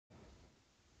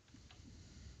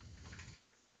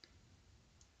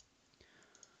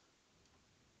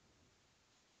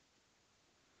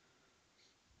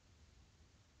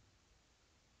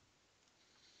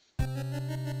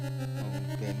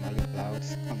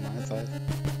on my side.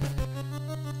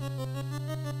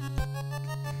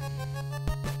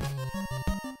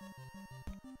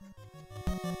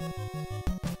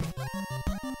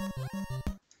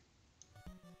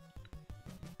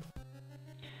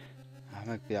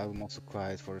 Maybe I'm also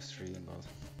quiet for a stream, but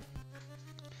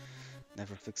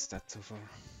never fixed that so far.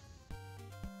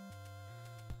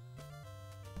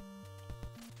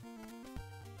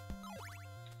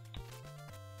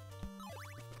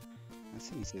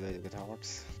 That's an easy way to get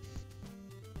hearts.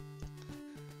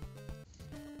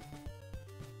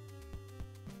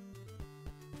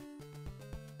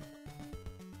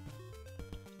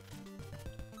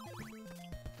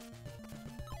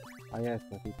 Ah yes,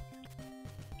 I think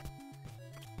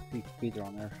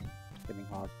speedrunner getting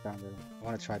hearts down there. I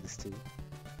want to try this too.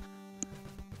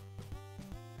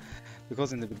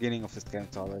 Because in the beginning of this game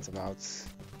it's always about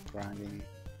grinding.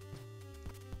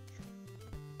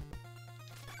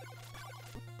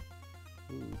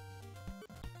 Ooh.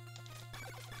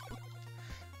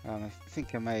 I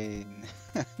think I may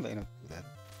may not do that.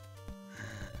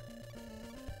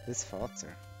 This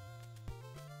faster.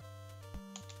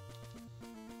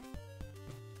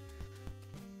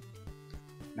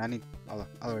 I need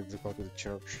already to go to the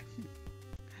church.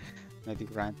 Maybe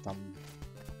grind some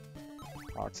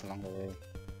parts along the way.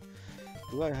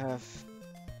 Do I have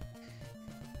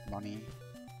money?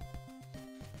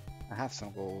 I have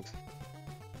some gold.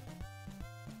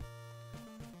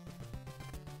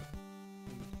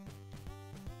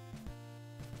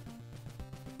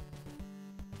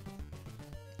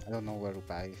 I don't know where to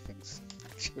buy things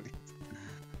actually.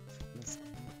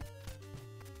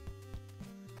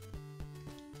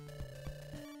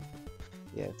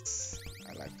 Yes,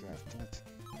 I like to have that.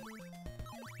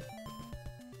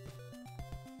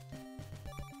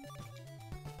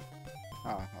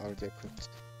 Ah, already equipped.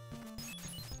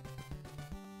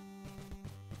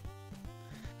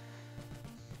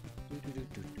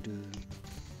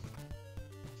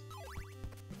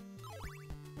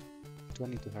 Do I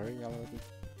need to hurry already?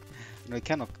 No, I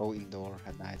cannot go indoor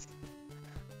at night.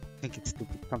 I think it's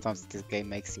stupid. Sometimes this game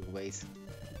makes you wait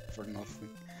for nothing.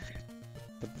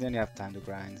 But then you have time to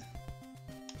grind.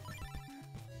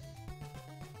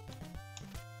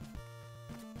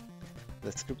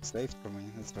 The script saved for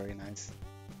me, that's very nice.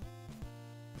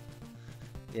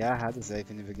 Yeah, I had to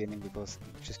save in the beginning because I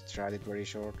just tried it very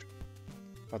short.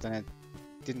 But then it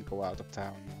didn't go out of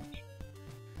town much.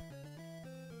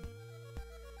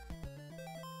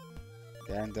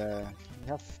 And you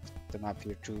have the map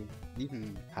here too,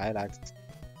 even highlighted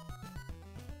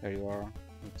where you are.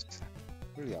 It's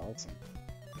really awesome.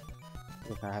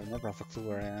 Look, I have never have a clue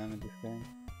where I am in this game.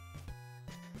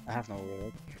 I have no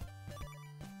work.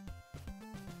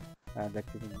 And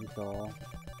activity saw.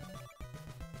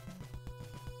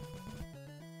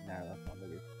 No, that's not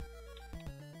good.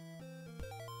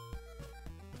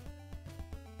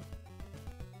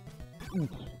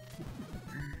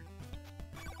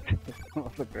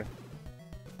 What a crap.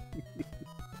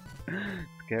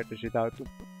 Scared the shit out of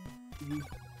me.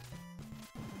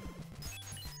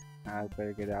 I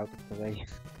better get out of the way.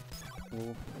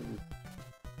 Oh,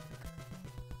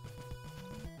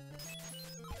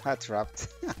 I trapped.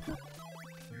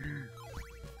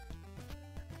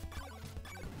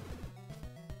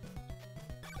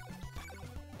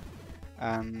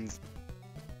 And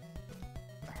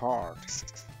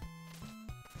hearts.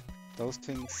 Those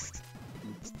things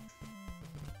need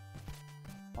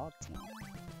hearts now.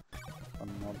 Oh,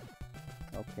 no.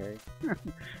 Okay.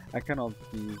 I cannot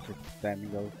be just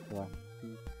spamming those things.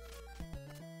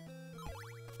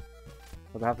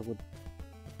 But I have a good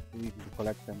reason to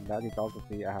collect them. That is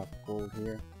obviously I have gold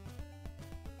here.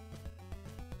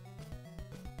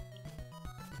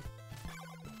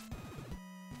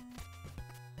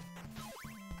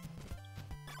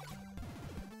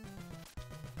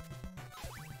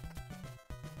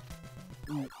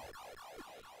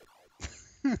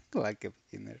 Like a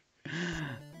beginner.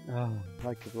 Oh,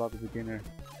 like a bloody beginner.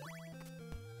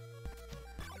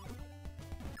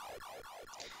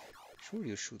 Sure,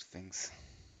 you shoot things.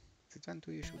 Since when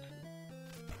do you shoot?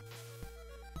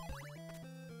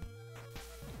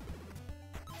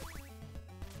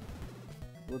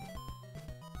 Would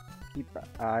keep an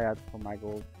eye out for my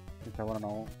gold, since I wanna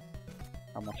know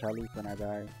how much I lose when I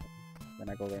die, when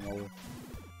I go game over.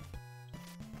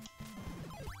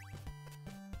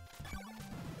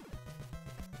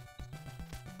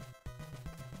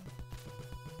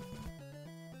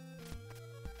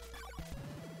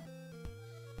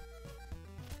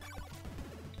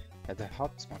 Yeah, the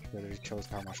hub's much better, it shows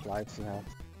how much life you have.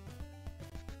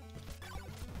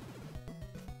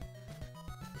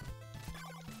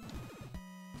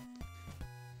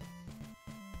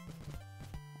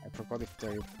 What if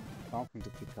there is something to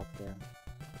pick up there?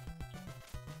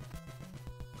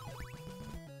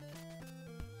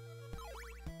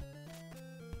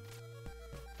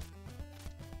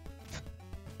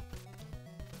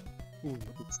 Ooh,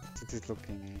 it is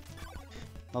looking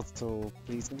not so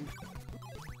pleasing.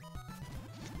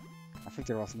 I think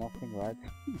there was nothing, right?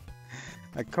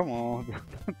 Like, come on,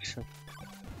 don't shot.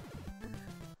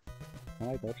 Can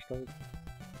I dodge those?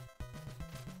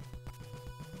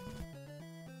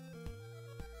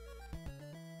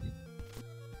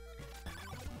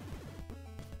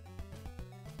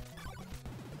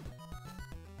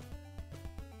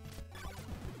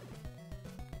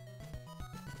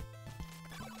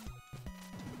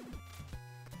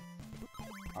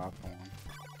 Oh, come on.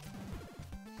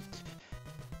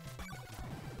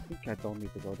 I think I don't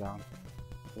need to go down.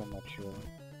 I'm not sure.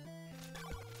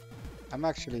 I'm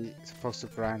actually supposed to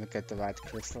grind to get the white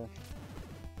crystal.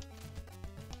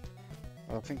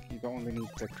 But I think you only need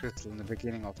the crystal in the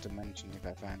beginning of the dimension if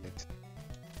I find it.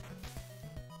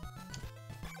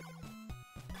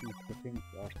 The things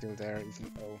are still there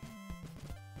even though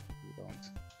you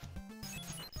don't.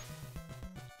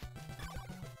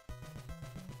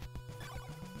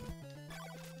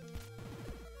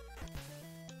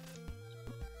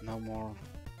 No more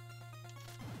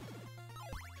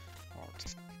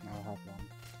hearts. Now I have one.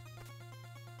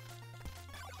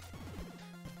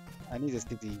 I need a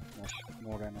city much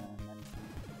more than anything.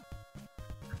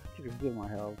 To rebuild my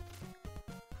health.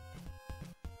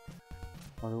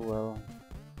 Oh well.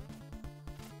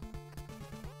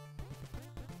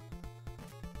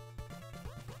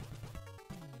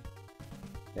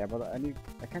 Yeah, but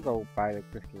I can go buy the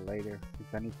crystal later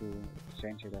because I need to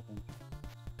exchange it, I think.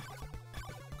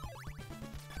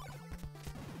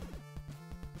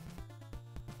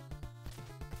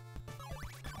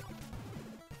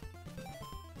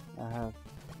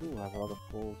 I have a lot of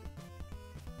gold.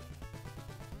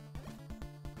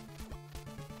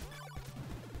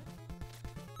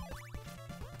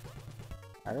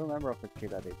 I remember of a kid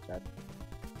that did that.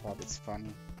 Thought it's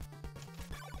funny.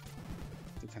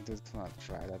 You can do it, not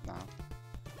try that now.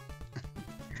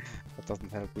 That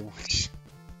doesn't help you much.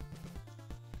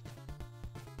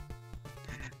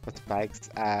 But spikes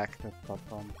act as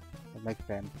bottom. It makes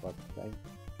sense, but they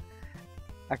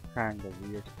act kinda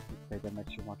weird if they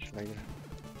damage you much later.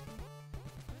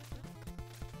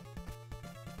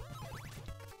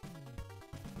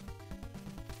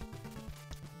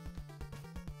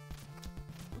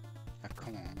 Ah,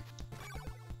 come on.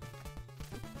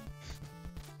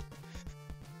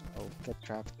 Oh, get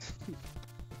trapped.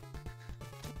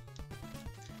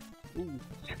 Ooh,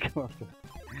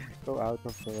 go out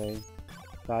of the way.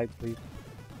 Die, please.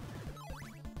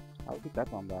 How did that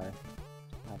one die?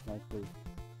 I have no clue.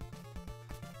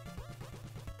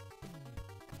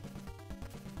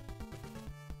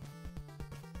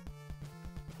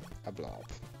 A blob.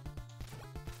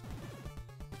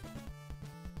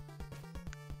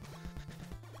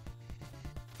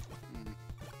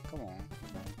 Come on.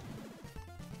 No.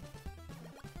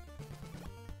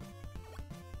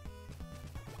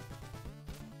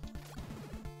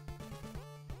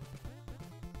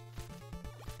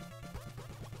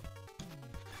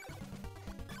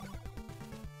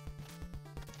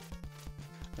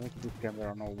 I think this game there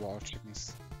are no wall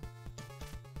chickens.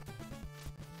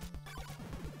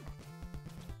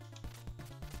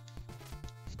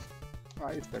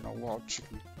 Why is there no wall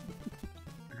chicken?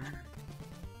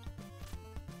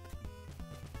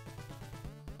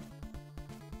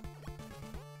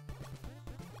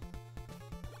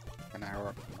 Can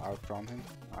I outrun him?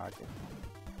 Okay.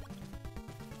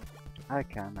 I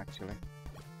can actually.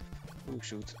 Oh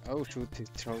shoot. Oh shoot, he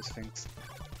throws things.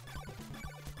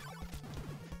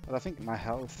 But I think my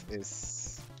health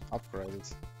is upgraded.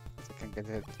 So I can get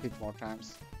hit more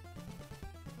times.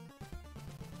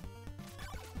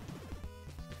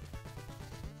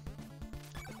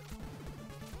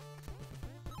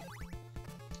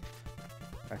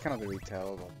 I cannot really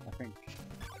tell, but I think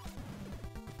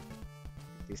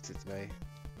it is this way.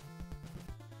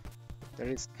 There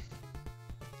is...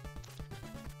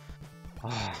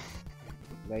 Ah,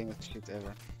 lamest shit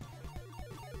ever.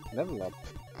 Level up.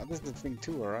 Oh, this is the thing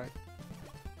too, alright?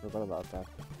 Forgot about that.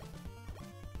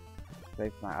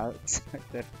 Save my outs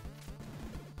right there.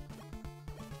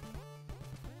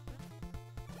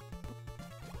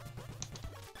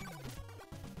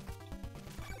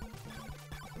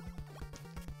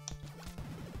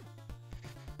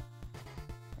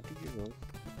 I think you will.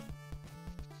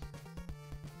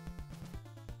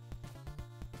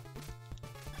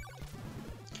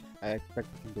 I expect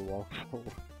him to walk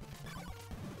forward.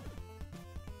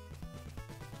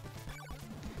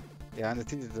 Yeah, and I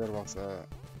think that there was a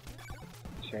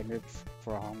chain whip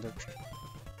for 100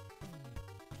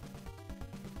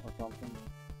 or something.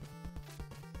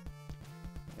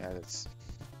 Yeah, that's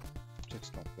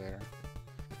just not there.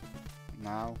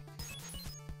 Now,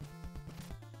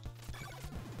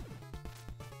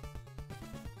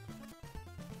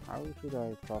 how should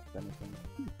I trust anything?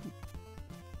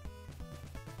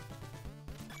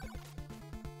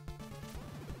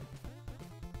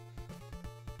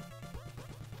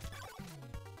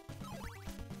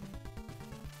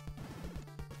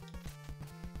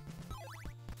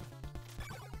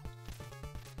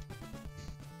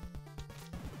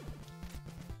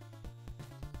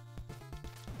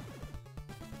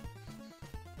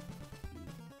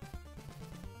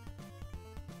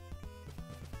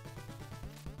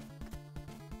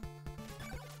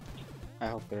 I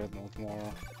hope there are not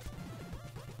more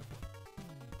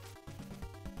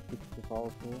bits to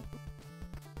fall through.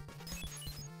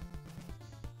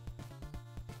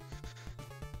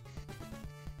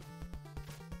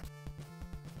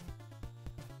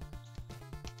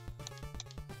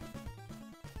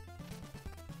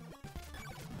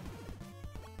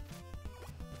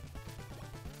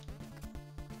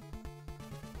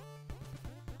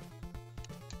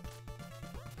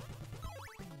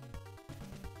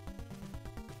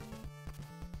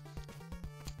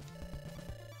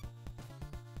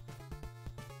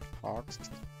 Hearts.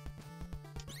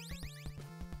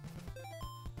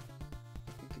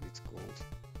 I think it's gold.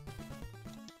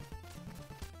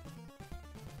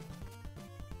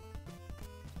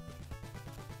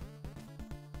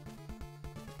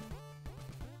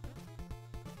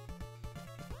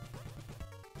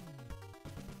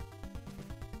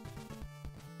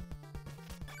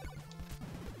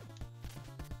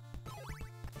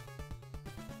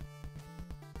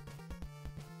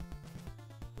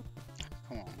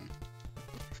 Come on.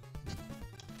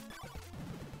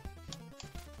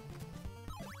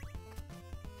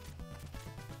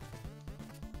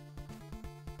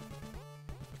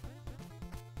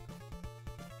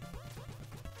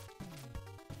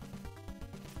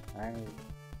 I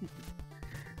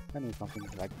I knew something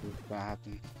like this was gonna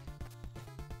happen.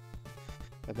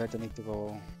 I bet I need to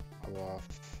go above.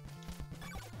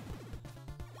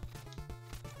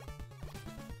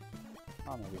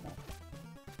 Oh, maybe not.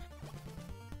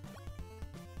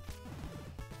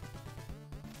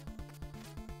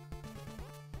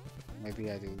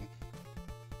 Maybe I do.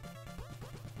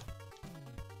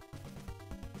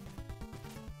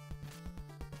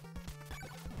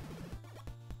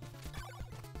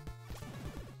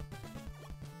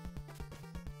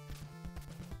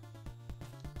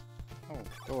 Oh,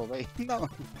 go away. No!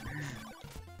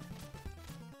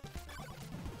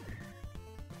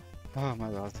 Oh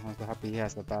my god, I'm so happy he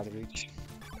has a bad reach.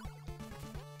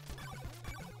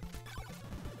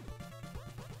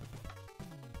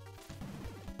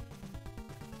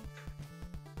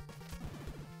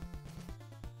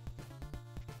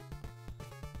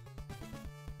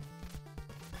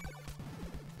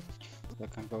 So I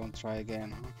can go and try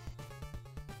again, huh?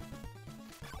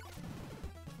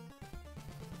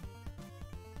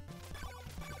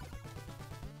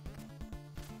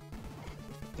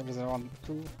 There is one,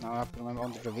 two. Now I have to remember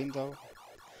under the window.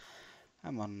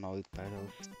 I'm annoyed by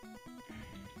those.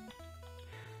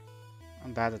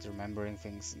 I'm bad at remembering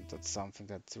things, and that's something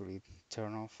that's really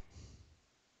turn off.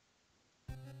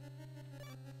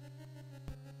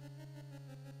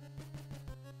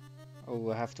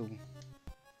 Oh, I have to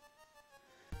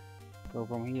go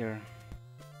from here.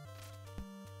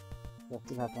 Do I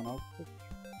still have an outfit?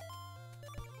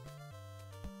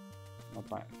 Not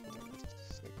bad.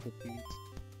 Equipment.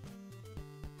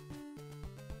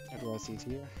 How do I see it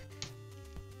here?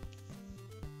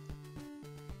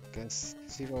 Guess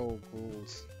 0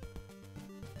 goals.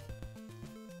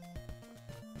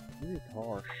 This is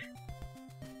harsh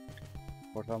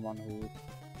for someone who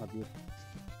not used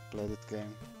to play this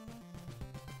game.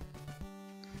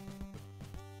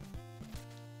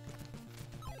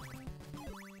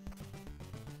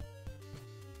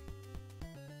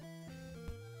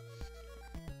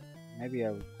 Maybe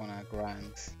I wanna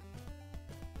grind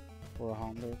for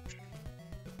 100.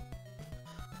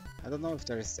 I don't know if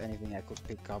there is anything I could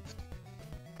pick up.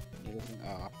 You're looking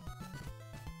up.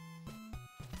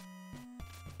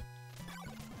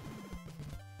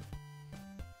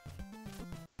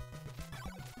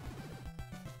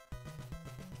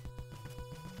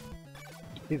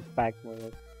 He's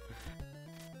backward.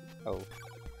 Oh.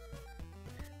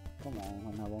 Come on,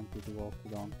 when I want you to walk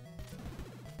it on.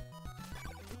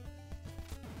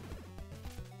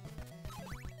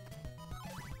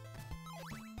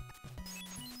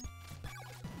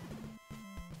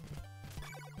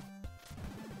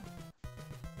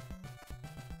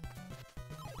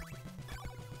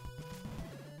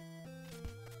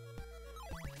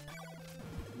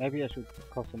 Maybe I should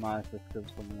customize the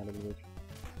scripts for me a little bit.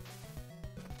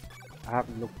 I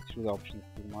haven't looked through the options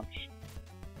too much.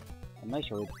 I may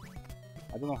show it.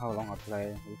 I don't know how long I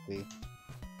play. We'll see.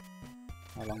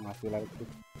 How long I feel like it.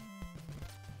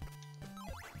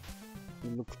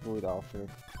 We'll look through it after.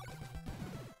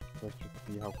 Just to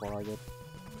see how far I get.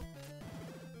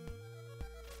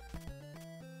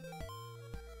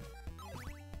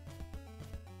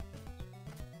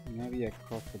 Maybe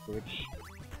across the bridge.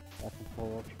 Back and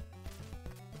forward.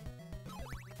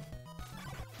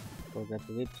 Go get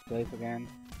the lid safe again.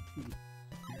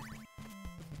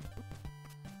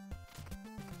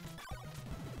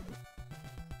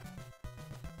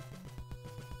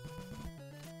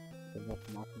 There's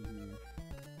nothing here.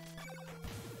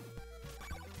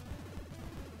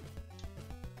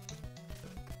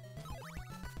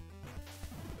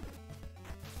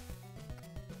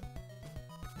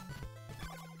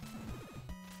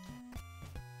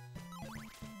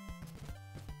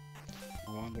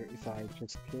 I wonder if I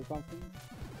just kill something.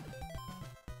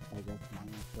 I guess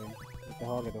money. Okay. With the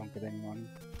hog I don't get any money.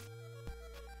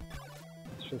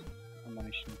 It's just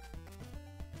ammunition.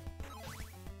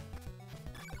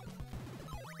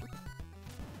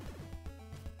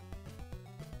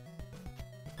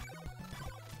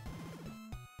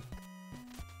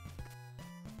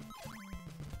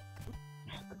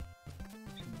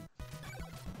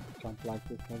 Jump like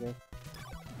this, I guess.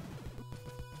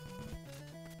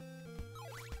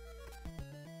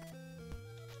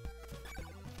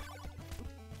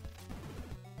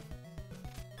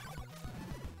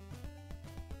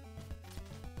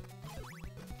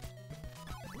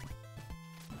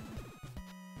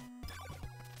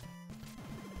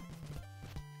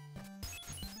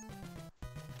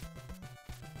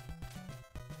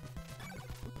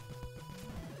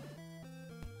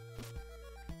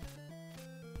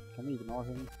 Can we ignore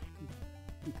him?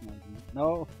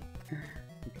 No!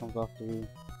 He comes after you.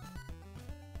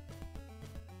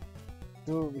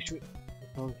 So we should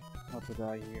suppose not to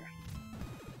die here.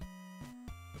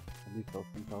 At least those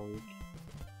things are weak.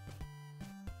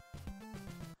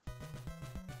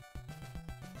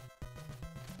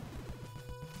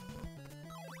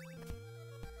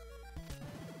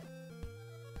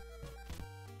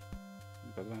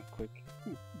 That went quick.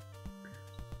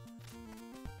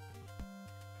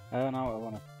 I don't know, I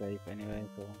wanna save anyway,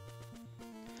 so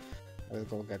I will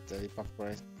go get the buff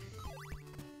price.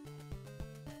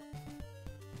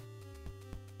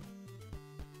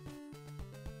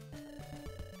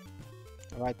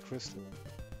 Right crystal.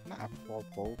 Nah, 4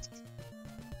 bolts.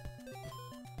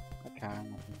 I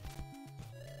can.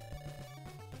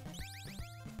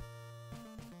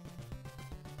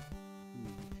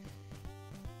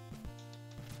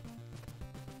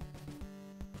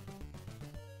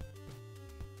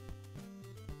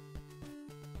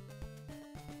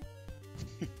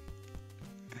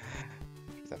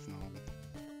 That's normal.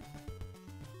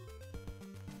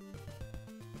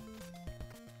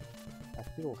 I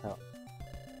still have.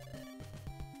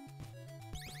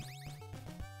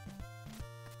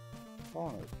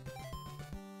 Oh.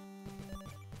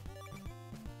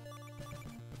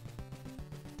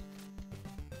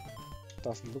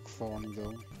 Doesn't look thorny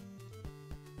though.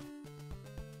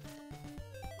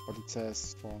 But it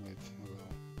says thorny.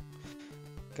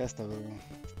 Guess I will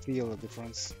feel the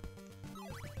difference.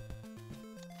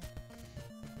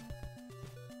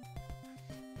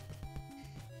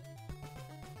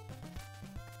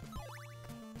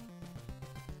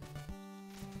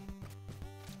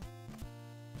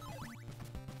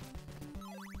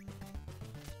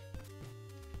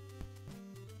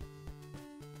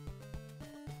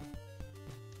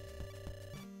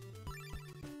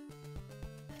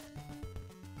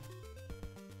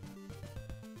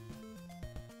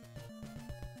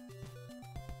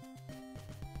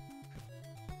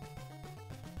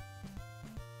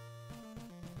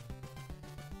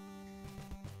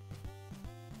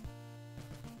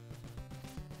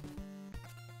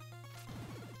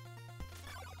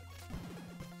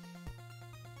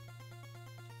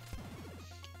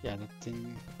 Yeah,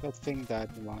 that thing died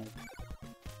alive.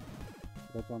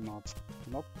 That one not.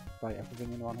 Nope, buy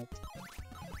everything in one hit.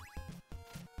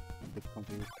 A bit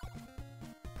confused.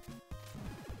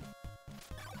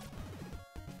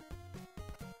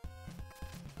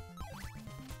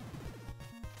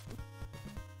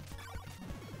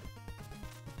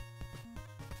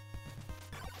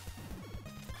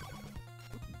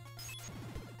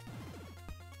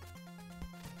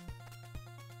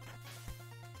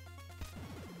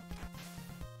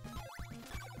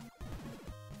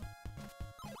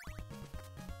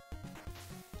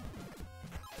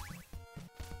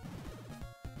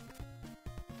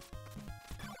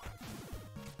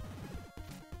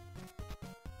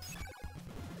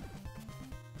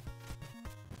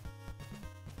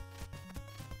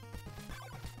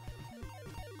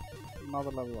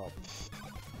 another level up.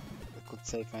 I could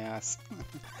save my ass.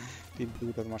 Didn't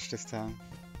do that much this time.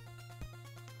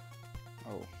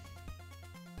 Oh.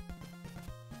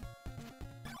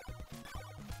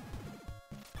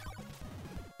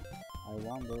 I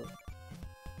wonder.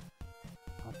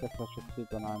 I guess I should see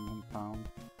when I'm in town.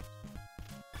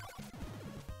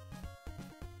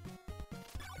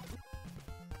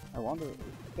 I wonder, is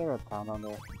there a town down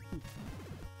there?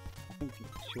 I think it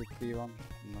should be one.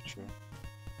 I'm not sure.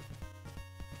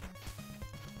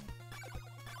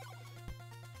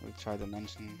 We'll try the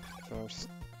mansion first.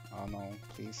 Oh no,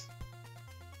 please.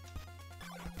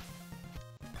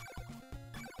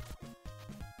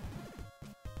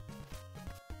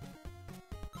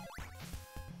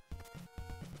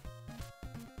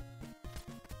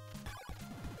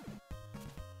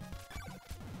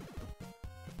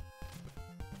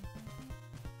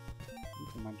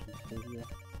 The mansion stay here.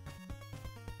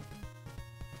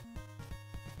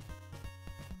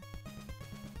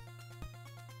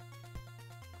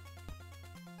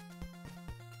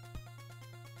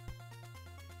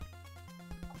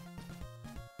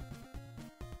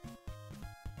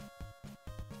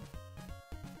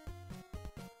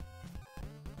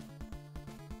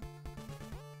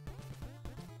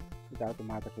 It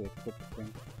automatically equipped the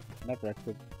thing. Never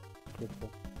equipped crystal.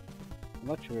 I'm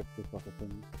not sure if this was a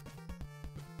thing.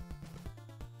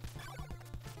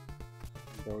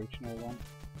 The original one.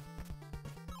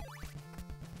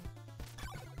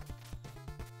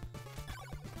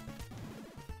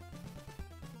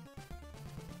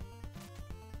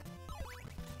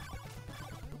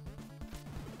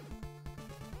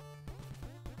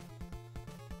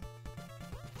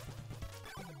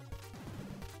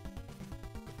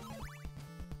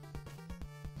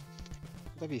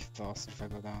 That'd be faster if I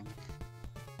go down.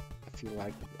 I feel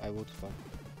like I would, but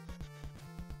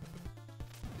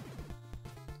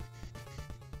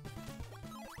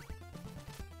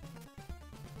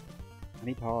I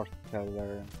need hard to tell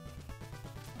where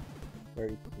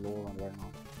it's low and where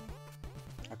not.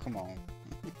 Oh, come on.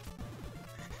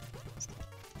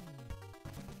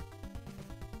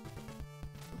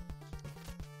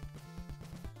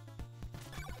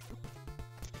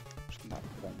 Should not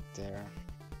have went there.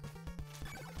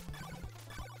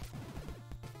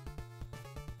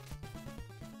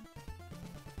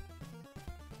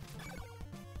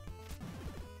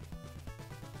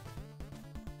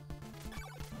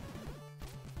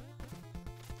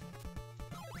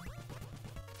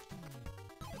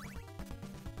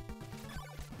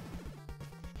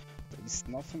 There's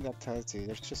nothing that tells you,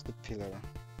 there's just a pillar.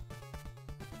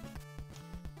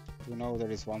 You know there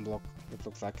is one block that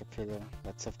looks like a pillar,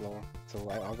 that's a floor. So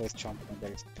I always jump when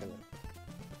there is a pillar.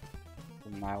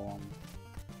 From now on.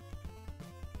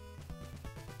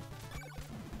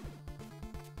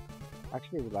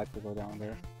 Actually I would like to go down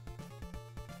there.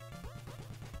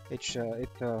 It's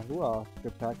a Lua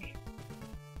script pack.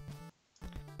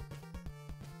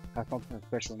 Has not a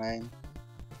special name.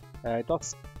 It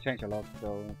does change a lot,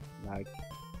 so like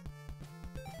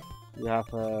you have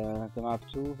the map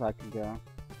too, like in the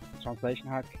translation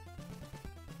hack,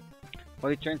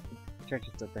 but it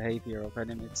changes the behavior of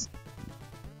enemies.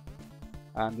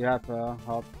 And you have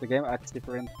how the game acts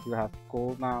different. You have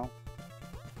gold now,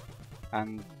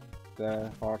 and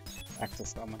the heart acts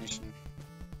as ammunition.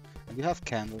 And you have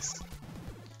candles,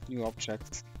 new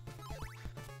objects,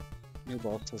 new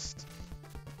bosses.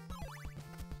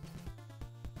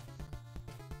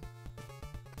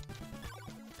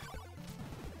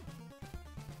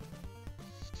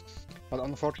 But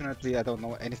unfortunately I don't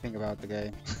know anything about the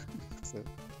game, so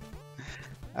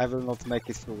I will not make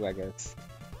it through, I guess.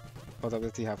 But I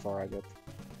will see how far I get.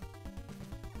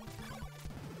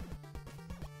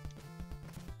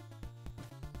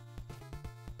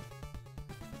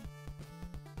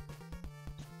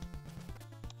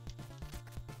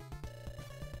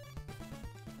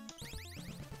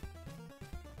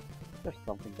 There's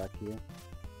something back here.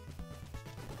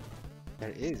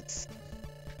 There is.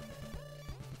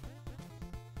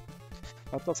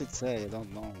 What does it say? I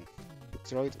don't know.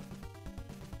 Detroit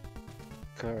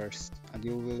cursed, and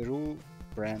you will rule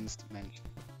Brand's mansion.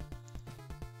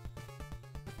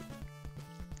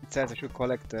 It says I should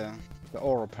collect the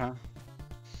orb, huh?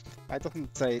 I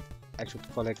doesn't say I should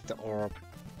collect the orb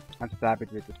and stab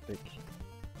it with a stick.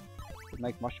 It would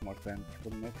make much more sense,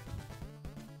 wouldn't it?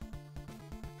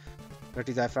 Where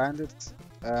did I find it?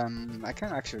 I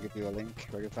can actually give you a link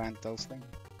where you find those things.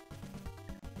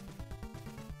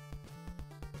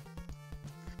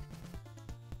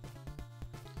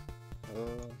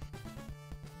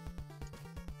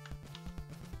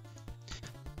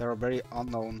 There are very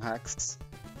unknown hacks,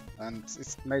 and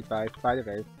it's made by, by the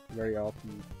way, very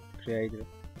often creator.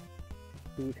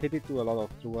 He did do a lot of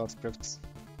Lua scripts.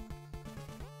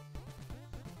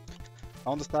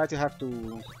 On the side you have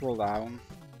to scroll down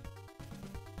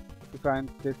to find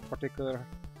this particular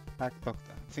hack, but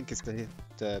I think it's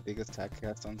the biggest hack he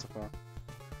has done so far.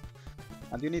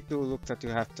 And you need to look that you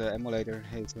have the emulator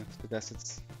here to test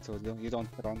it, so you don't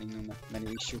run into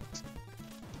many issues.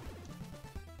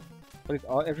 But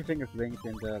everything is linked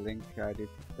in the link I did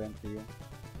send to you.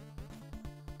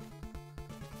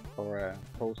 Or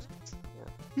post,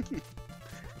 or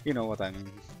you know what I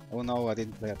mean. Oh no, I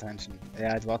didn't pay attention.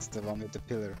 Yeah, it was the one with the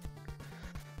pillar.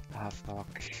 Ah,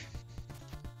 fuck.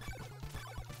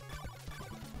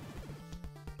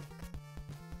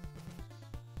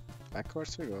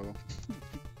 Backwards we go.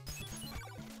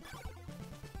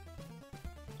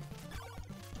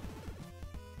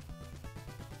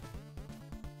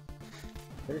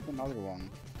 There is another one.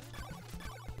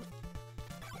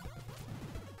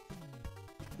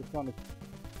 This one is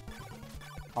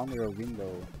under a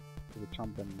window. To the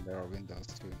jump, and there are windows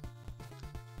too.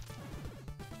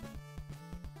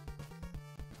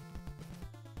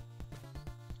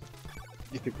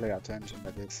 If you pay attention,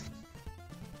 that is.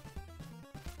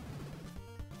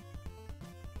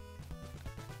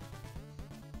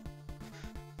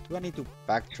 Do I need to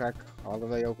backtrack all the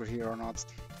way over here or not?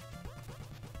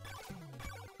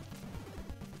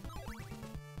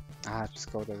 Ah,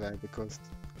 just go that way because...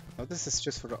 Oh, this is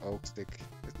just for the oak stick,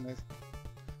 isn't it?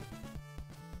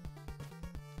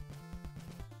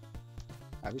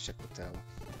 I wish I could tell.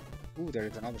 Ooh, there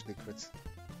is another secret.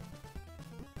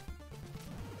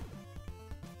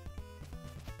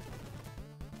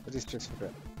 But it's just for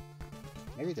the...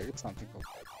 Maybe there is something.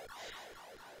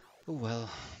 Oh well,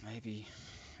 maybe.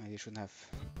 Maybe you shouldn't have.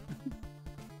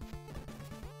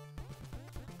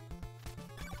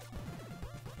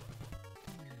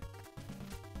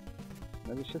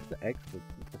 Maybe it's just the exit,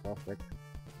 it's the fast exit.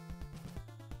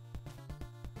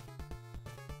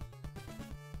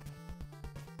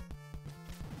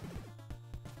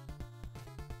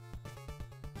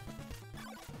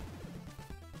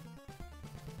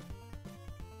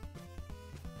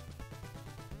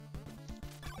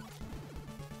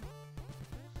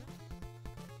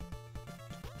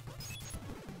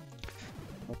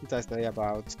 What did I say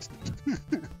about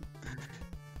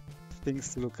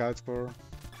things to look out for?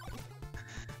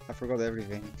 I forgot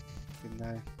everything, didn't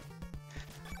I?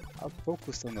 I was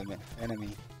focused on the enemy.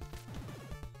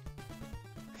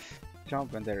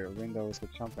 Jump when there are windows,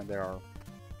 but jump when there are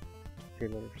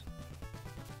pillars.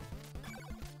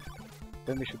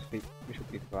 Then we should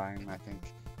be fine, I think.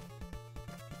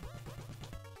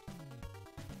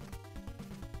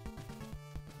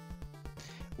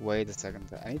 Wait a second,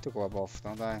 I need to go above,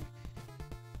 don't I?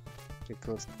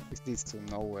 Because this leads to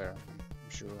nowhere, I'm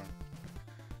sure.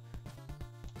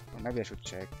 Or maybe I should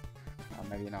check, or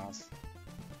maybe not.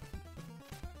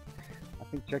 I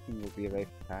think checking will be a waste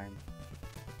of time.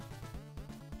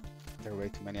 There are way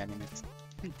too many enemies.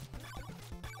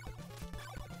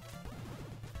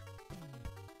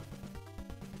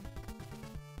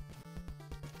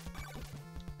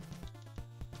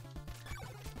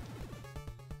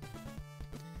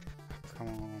 Come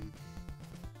on.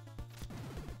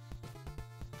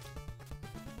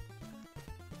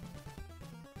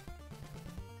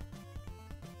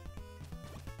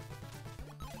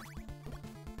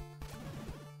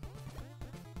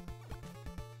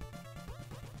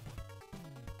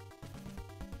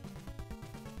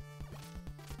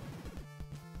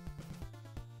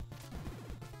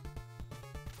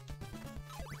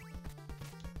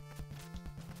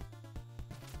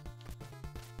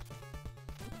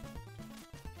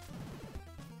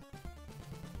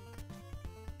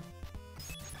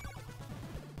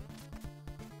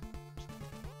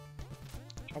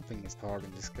 Jumping is hard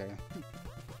in this game.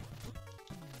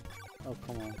 Oh,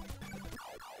 come on.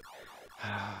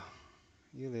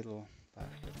 You little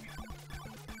bastard.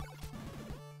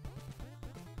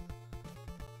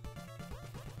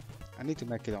 I need to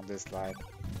make it on this slide.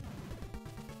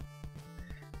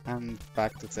 And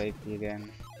back to safety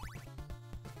again.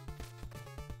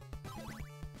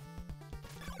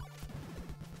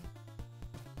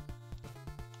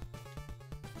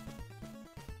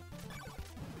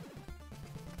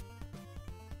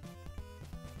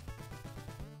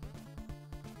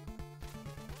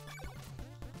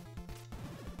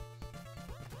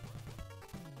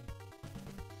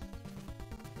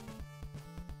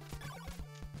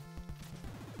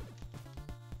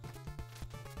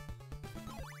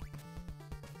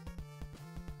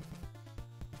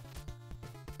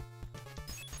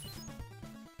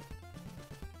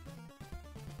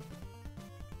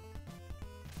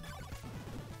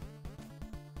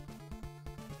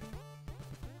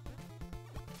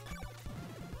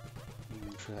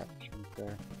 Two options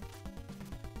there.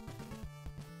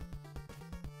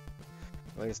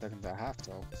 Wait a second, I have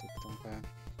to opposite, don't I?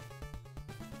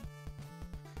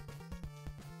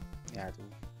 Yeah, I do.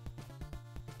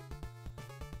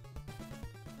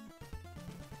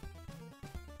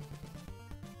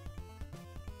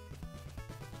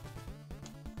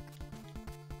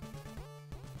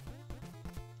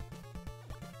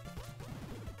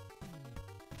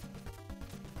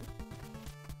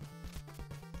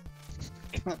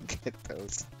 Can't get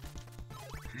those.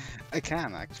 I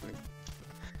can actually.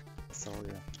 Sorry.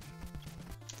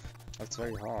 That's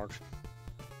very hard.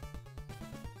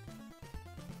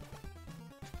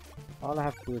 All I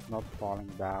have to do is not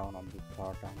falling down on this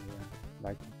part down here.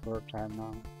 Like the third time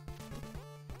now.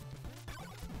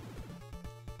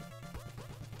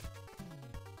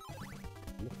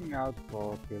 Looking out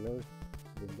for pillars,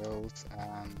 windows,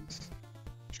 and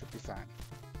should be fine.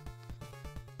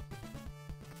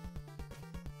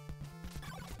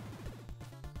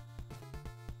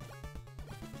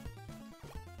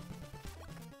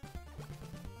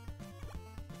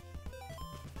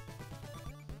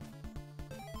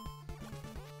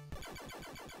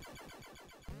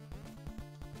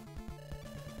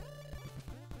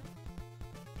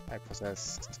 I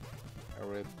possessed a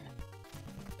rib.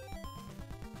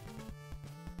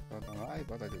 Don't know why,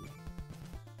 but I do.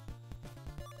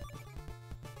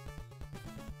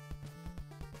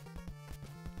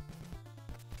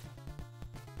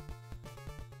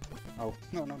 Oh,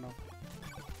 no, no, no.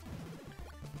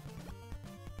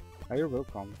 Oh, you're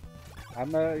welcome.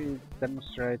 I'm gonna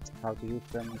demonstrate how to use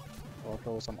them or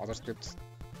show some other scripts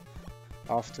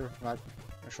after, like,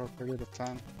 a short period of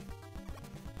time.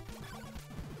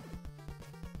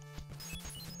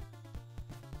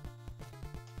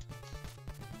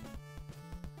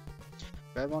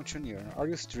 Belmont Junior, are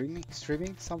you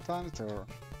streaming sometimes or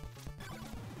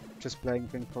just playing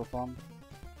things for fun?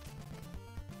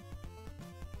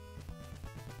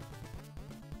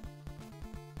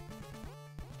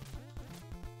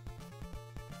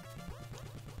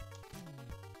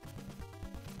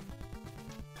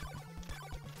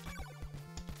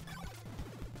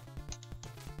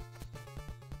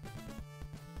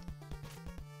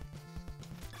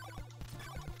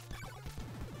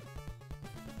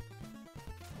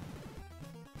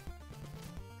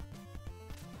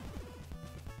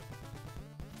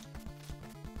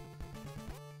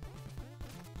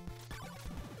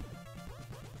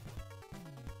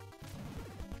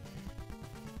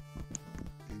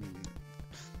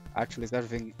 Actually, is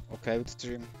everything okay with the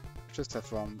stream? Just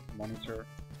have one monitor.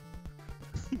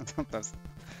 Sometimes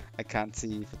I can't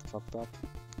see if it's fucked up.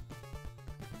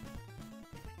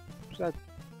 Should I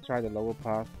try the lower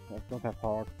path? I don't have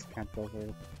heart, can't go over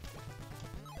it.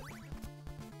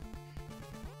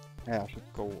 Yeah, I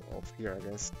should go off here, I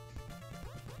guess.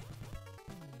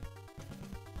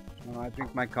 No, I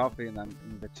drink my coffee and I'm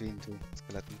in between two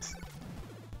skeletons.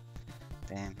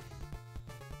 Damn.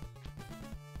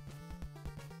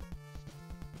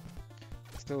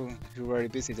 So, you're very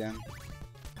busy then.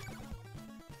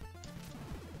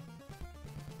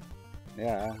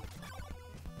 Yeah.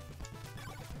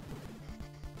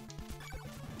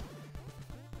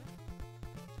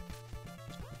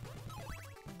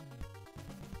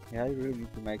 Yeah, you really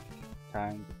need to make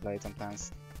time to play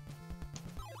sometimes.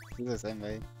 Do the same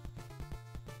way.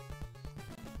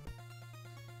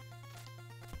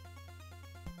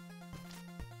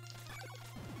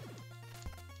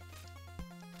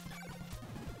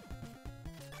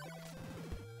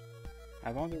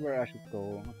 I wonder where I should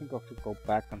go. I think I should go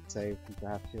back and save since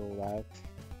I have zero life.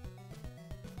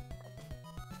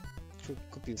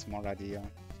 Could be a smart idea.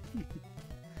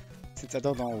 Since I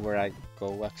don't know where I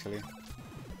go actually.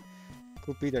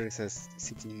 Could be there is a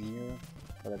city near,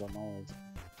 but I don't know it.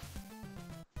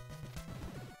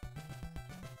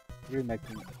 Really make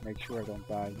sure I don't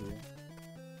die here.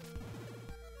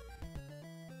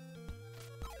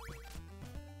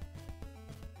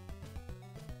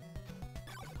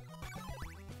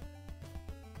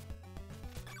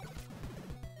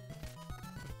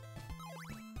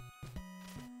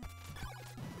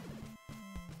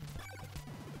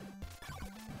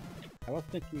 I was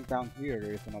thinking down here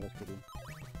there is another city.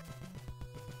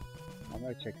 I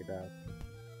might check it out.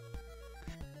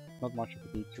 Not much of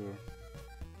a detour.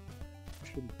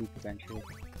 Shouldn't be potential,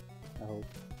 I hope.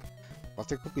 But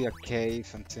there could be a cave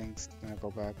and things when I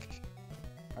go back.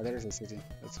 Oh, there is a city.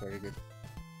 That's very good.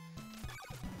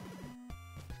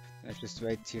 Let's just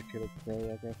wait here till it's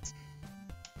day, I guess.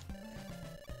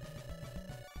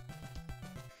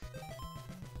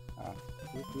 Ah,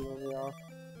 do you see where we are?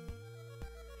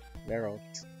 We're out.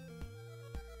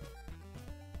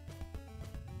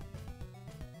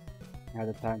 Yeah,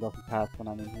 the time doesn't pass when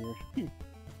I'm in here.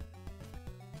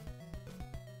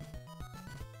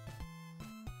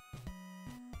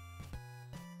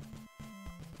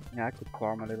 Yeah, I could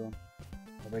farm a little.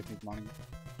 I always need money.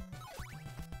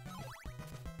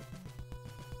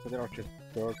 So there are just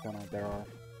birds, I know there are.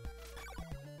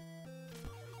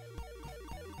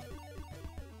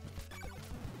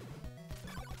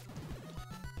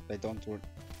 They don't work.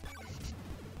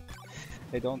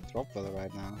 They don't drop well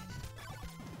right now.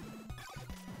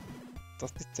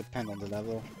 Does this depend on the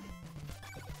level?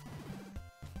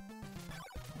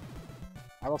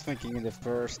 I was thinking in the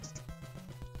first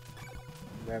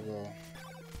level,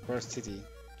 first city,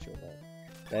 sure,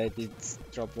 they did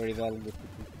drop very well in the city.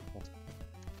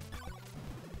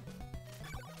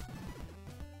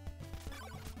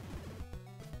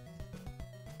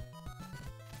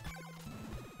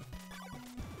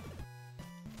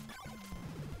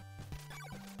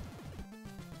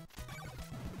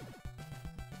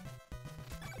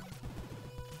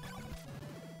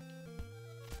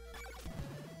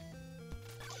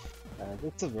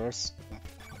 That's the worst.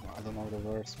 I don't know the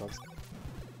worst, but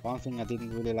one thing I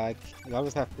didn't really like, you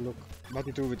always have to look what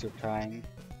you do with your time.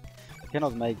 You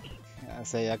cannot make,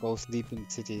 say I go sleep in the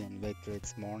city and wait till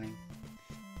it's morning.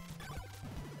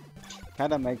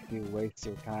 Kinda makes you waste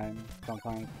your time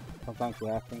sometimes. Sometimes you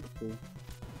have things to do.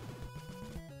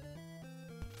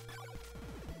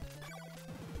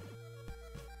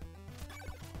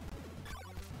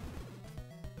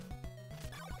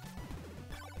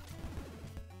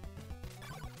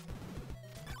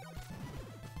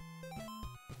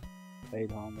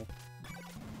 Stayed home.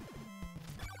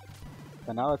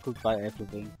 But now I could buy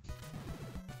everything.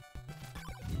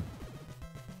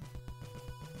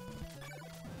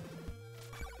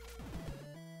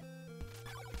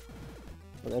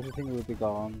 But everything will be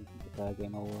gone if I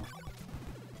game over.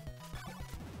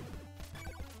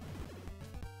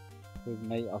 It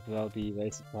may as well be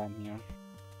wasted time here.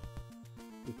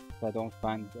 If I don't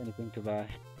find anything to buy.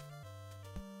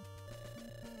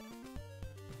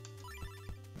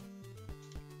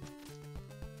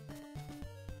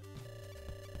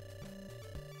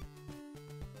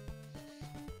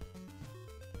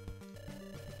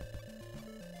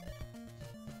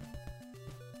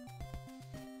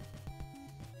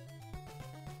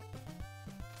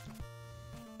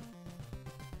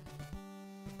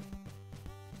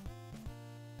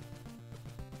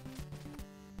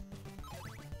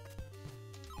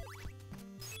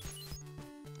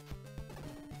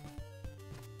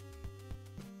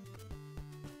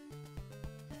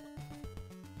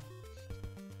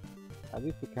 At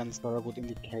least we can store a good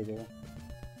indicator.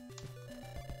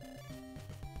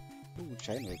 Ooh,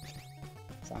 chain link.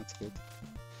 Sounds good.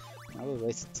 Now we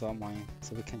wasted some money,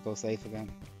 so we can go safe again.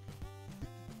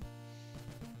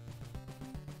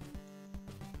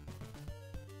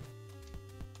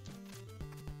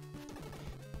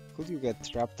 Could you get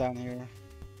trapped down here?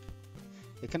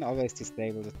 You can always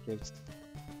disable the traps.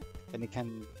 And you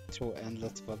can throw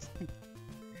endless, but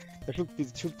there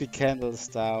should be candles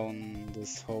down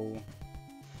this hole.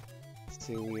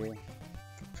 Still here.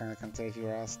 Kinda can save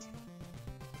your ass.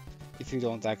 If you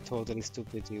don't act totally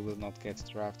stupid, you will not get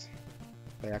trapped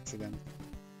by accident.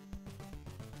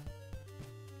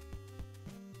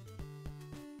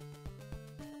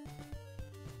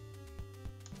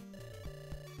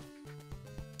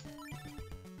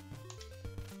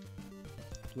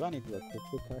 Do I need to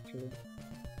equip it actually?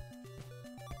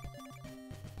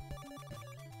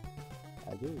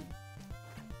 I do.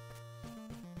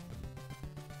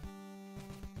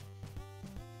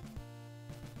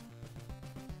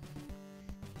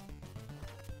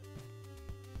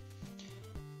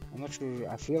 I'm not sure,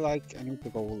 I feel like I need to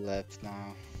go left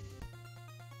now.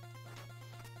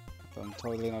 But I'm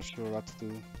totally not sure what to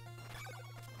do.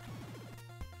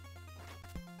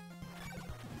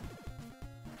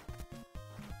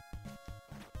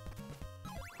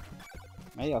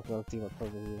 Maybe as well see what's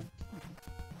over here.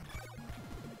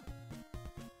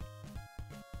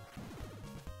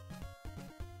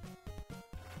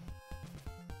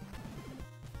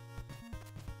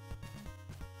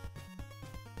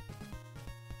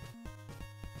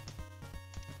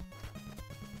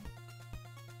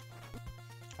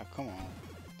 Oh, come on.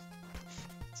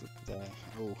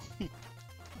 Oh.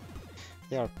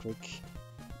 They are quick.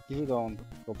 If you don't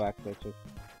go back, they just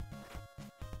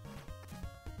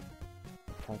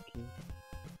attack you.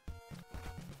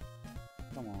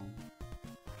 Come on.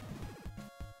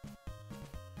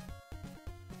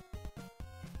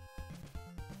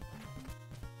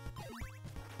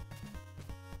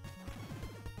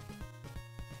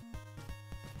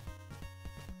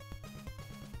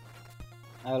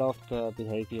 I love the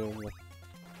behavior.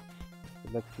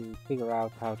 let you figure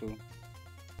out how to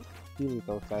deal with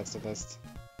those guys the best.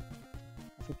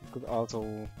 I think it could also,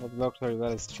 what works very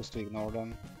well is just to ignore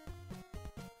them.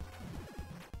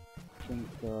 I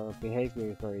think the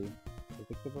behavior is very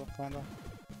predictable, kinda.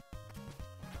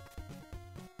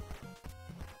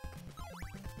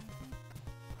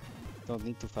 Don't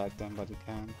need to fight them, but you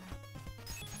can.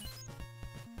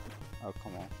 Oh,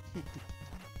 come on.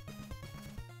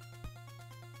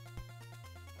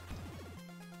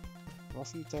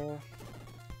 Wasn't there?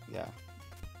 Yeah.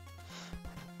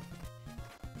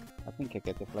 I think I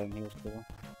get the flame here still.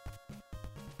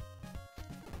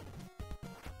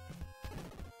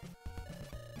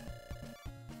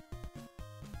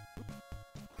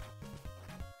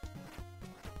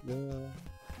 Yeah.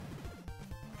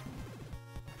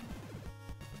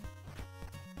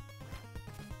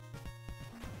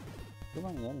 Too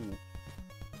many enemies.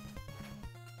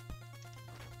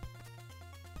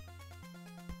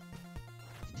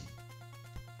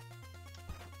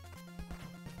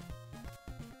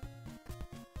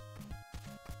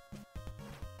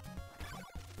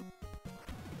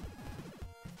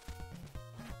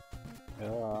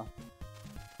 Yeah.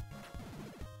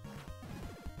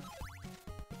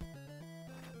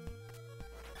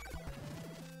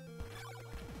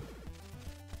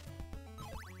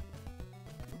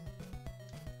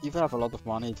 If you have a lot of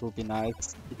money, it would be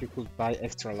nice if you could buy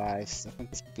extra lives. I think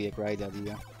this would be a great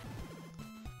idea.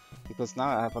 Because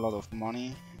now I have a lot of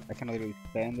money, I cannot really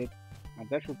spend it. And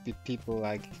there should be people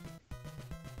like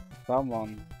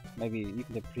someone, maybe even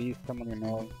the priest, someone you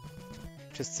know,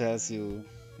 just tells you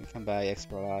you can buy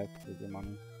extra lives with your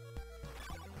money.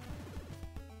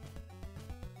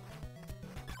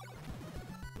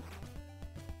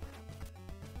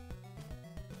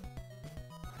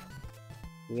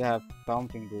 We have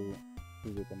something to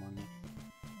do with the money.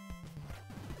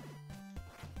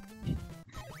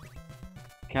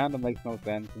 Kinda makes no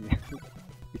sense.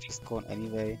 It's just gone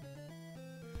anyway.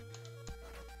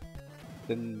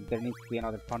 Then there needs to be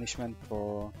another punishment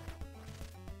for.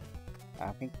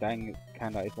 I think dying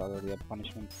kinda is already a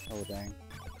punishment. Oh dang.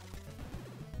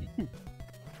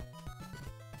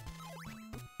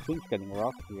 Things getting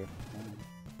rough here.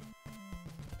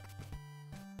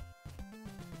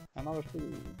 Another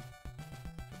two.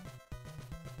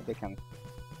 They can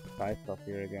buy stuff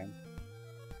here again.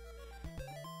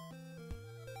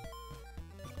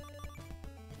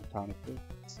 Town is good.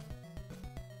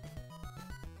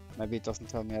 Maybe it doesn't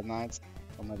tell me at night,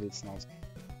 or maybe it's not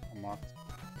unmarked.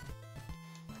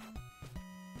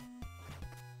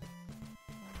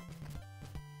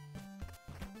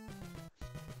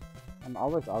 I'm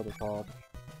always out of heart.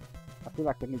 I feel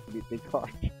like there needs to be a big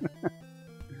heart.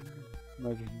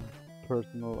 Maybe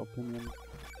personal opinion.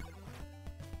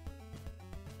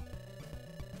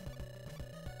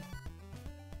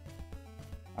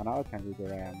 And now I can do the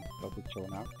RAM. Does it show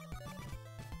now?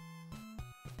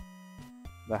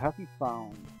 But I haven't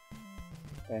found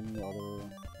any other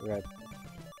red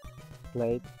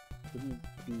plate. Couldn't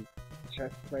be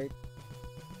chest plate.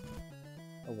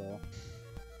 Oh well.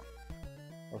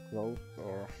 Or clothes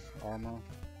or armor.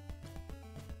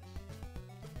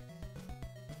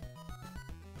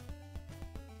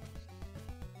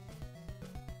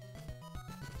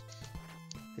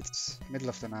 It's middle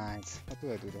of the night. What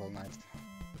do I do the whole night?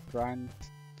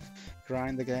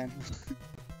 Grind again.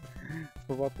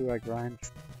 For what do I grind?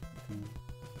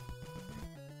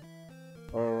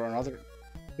 Or another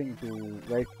thing to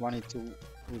waste money to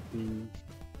would be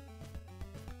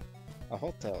a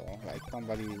hotel, like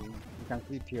somebody you can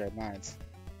sleep here at night.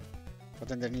 But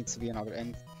then there needs to be another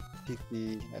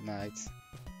NPC at night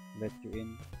let you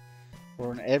in.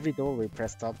 Or on every door we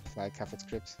pressed up, like have a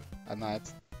script at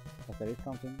night. But there is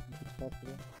something if it's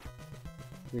possible.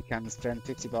 We can spend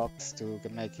 $50 to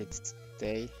make it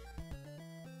day.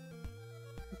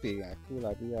 Would be a cool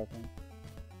idea, I think.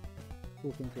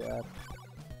 Cool thing to add.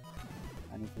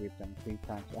 I need to read them 3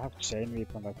 times. I have chain read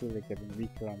and I feel like getting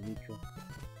weaker and weaker.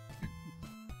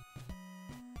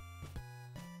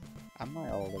 Am I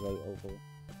all the way over?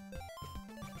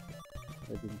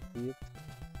 I didn't see it.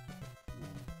 No.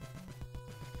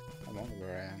 I wonder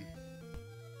where I am.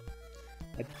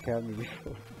 It scared me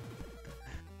before.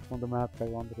 On the map I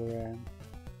wonder where I am.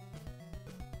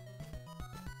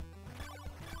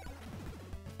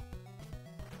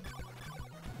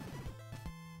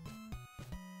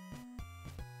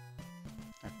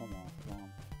 Ah, come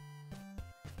on.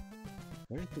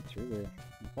 Where is the trigger?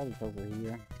 I thought it's over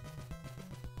here.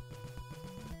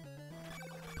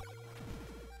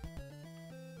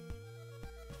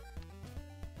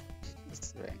 It's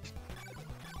strange.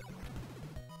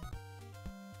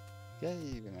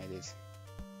 Yay, we made it.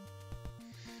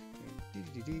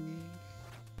 Dee-dee-dee.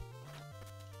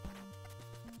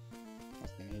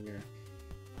 Nothing here.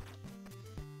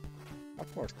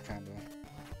 Upward candle.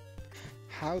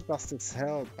 How does this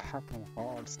help? I have no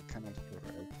hearts. Cannot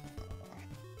correct.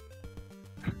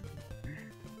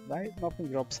 Why nothing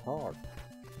drops hard?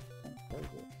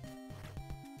 Incredible.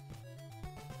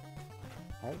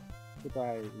 How did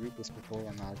I read this before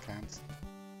and now I can't?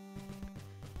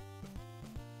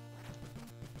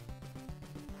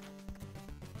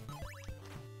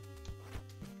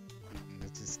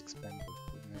 This is expensive,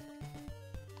 isn't it?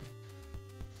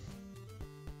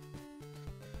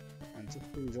 And this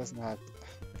really doesn't have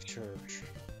a church.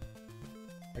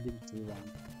 I didn't see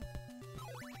one.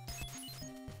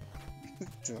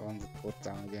 The one that put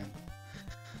down again.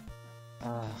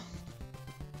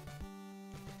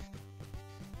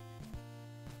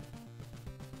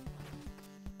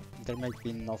 There might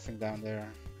be nothing down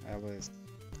there. I was.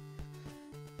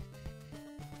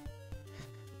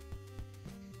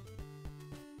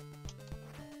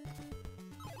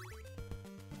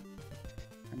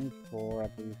 I need 4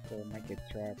 at least, so I might get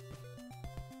trapped.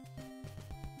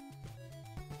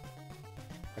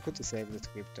 I could disable the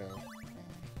script though.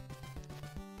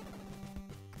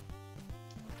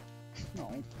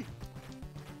 No.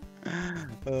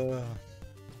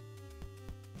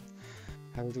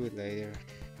 I will do it later.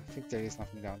 I think there is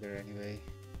nothing down there anyway.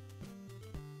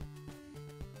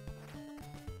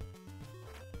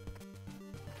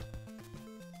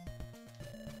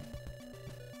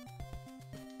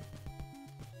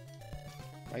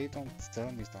 Why you don't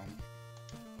tell me, Tom?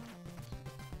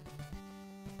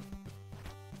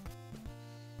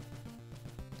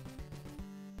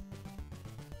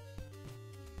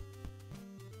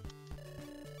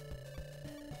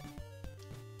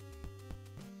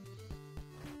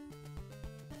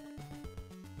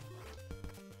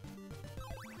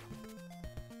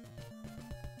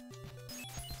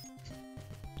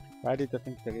 Why did I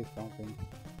think there is something?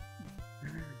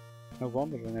 No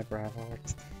wonder I never have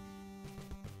hearts.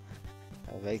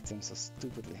 I waked them so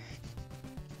stupidly.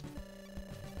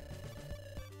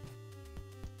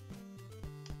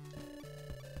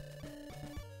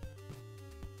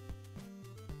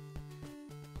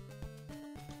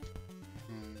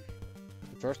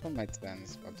 The first one made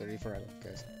sense, but the river I don't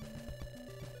guess.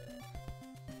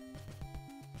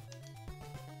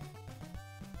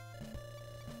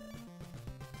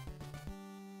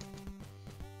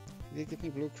 Did they give me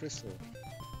blue crystal?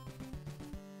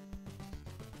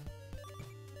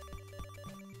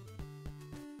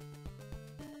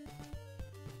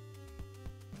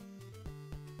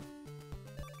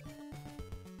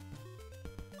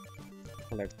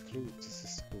 Collect clues, this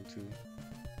is cool too.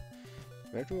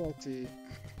 Where do I see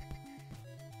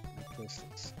my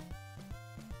crystals?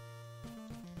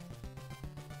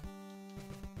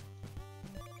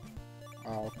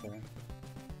 Ah, okay.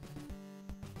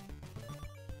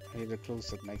 Hey, the clues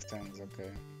that make sense,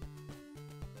 okay.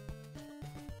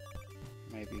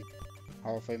 Maybe.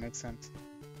 Halfway makes sense.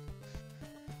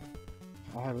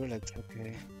 Oh, I really like,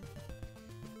 okay.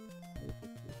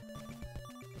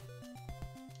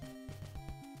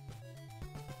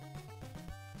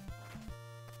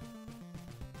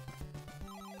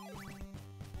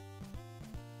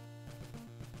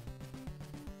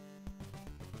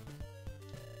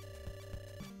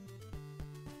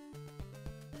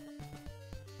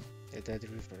 A dead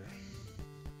river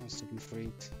wants to be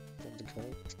freed from the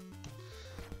cult.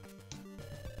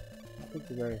 I think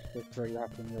that's where you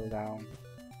have to kneel down.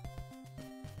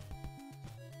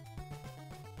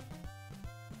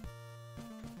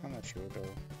 I'm not sure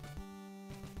though.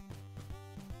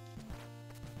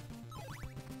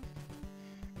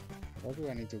 Where do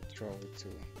I need to throw it to?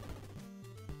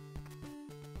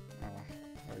 Oh,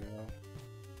 there you go.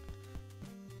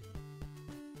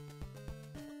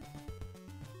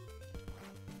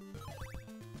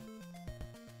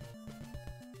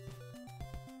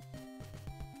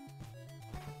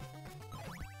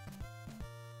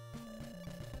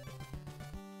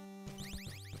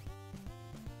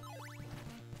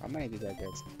 How many did I get?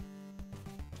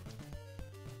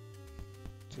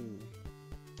 2.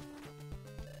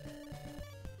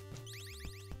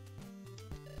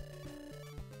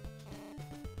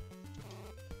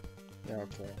 Yeah,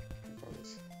 okay. I got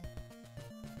this.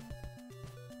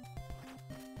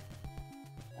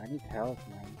 I need help,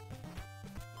 man.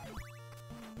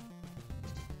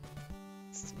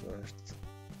 It's the worst.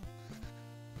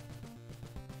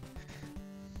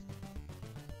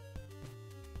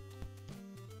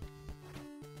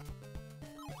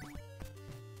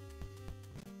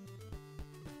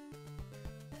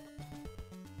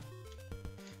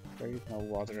 There is no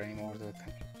water anymore that I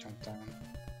can jump down.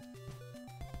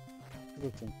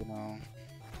 Good thing to know.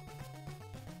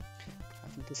 I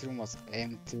think this room was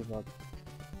empty, but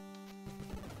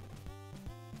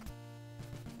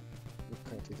look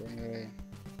at it anyway.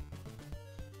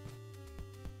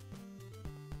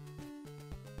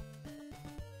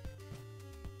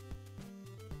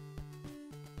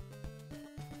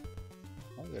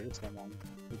 Oh, there is someone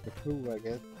with the clue, I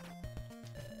guess.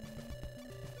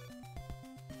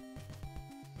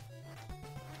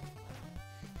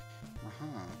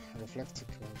 Aha, reflective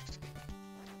curve.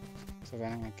 So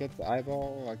when I get the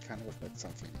eyeball, I can reflect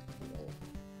something below.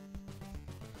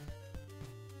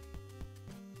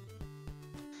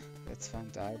 Let's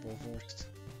find the eyeball first.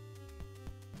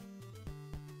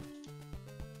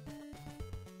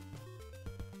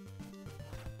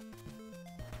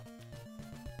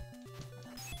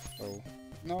 Oh,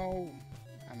 no!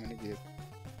 I'm an idiot.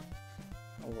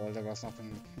 Oh well, there was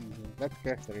nothing in here. Let's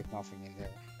guess there is nothing in there.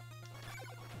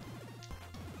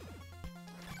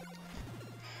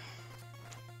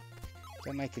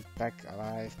 Don't make it back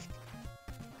alive.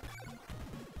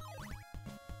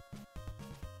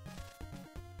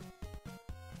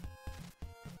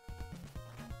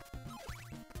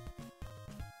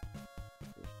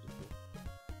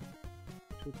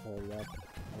 Should hurry up.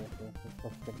 Also,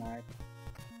 across the night.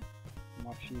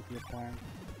 Much easier time.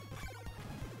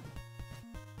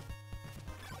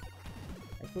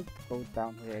 I could go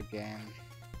down here again.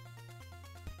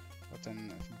 But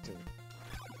then I think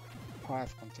the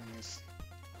path continues.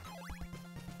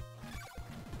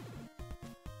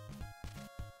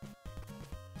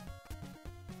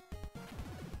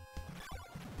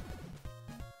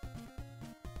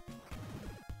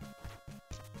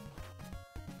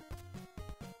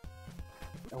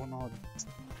 Oh no, this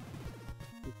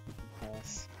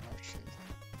pass. Oh shit.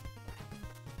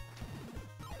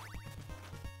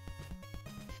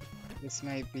 This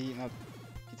may be not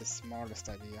be the smartest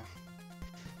idea.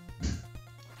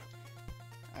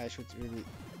 I should really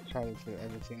try to kill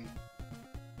everything.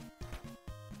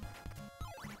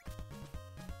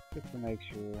 Just to make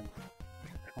sure.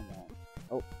 Come on.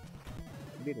 Oh,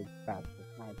 little bastard.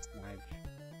 Nice knife.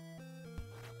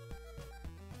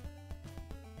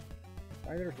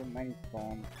 Why are there so many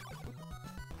spawns?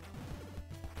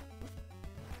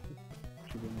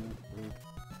 Killing me, please.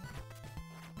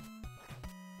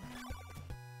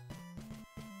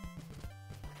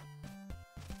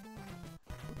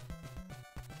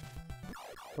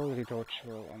 Totally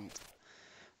torture, and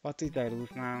what did I lose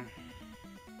now?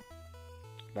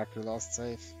 Back to last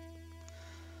save.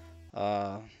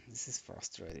 This is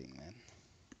frustrating, man.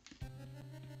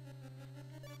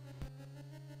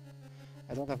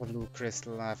 I don't have a blue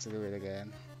crystal, I have to do it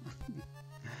again.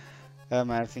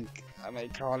 I think I may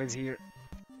call it here.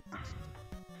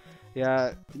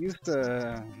 Yeah, use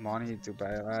the money to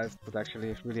buy life, but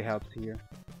actually it really helps here.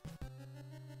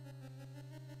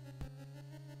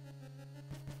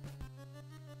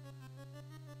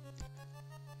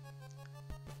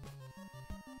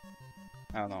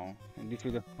 I don't know. And if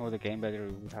you know the game better,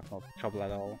 you would have no trouble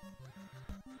at all.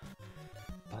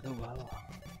 But oh well.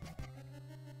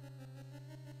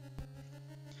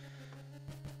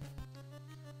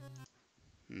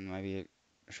 Maybe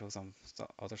show some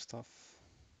other stuff.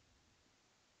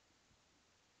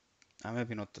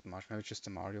 Maybe not that much, maybe just the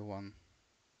Mario one.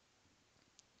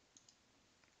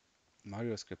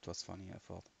 Mario script was funny, I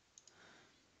thought.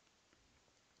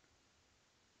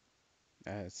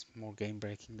 It's more game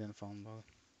breaking than fun, but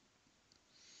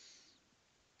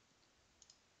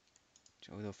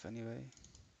show it off anyway.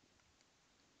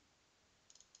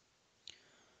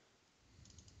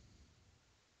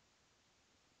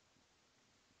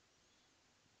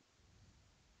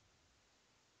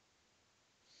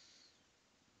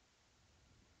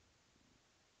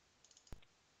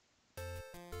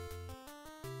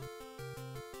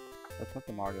 That's not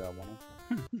the Mario I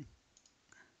wanted.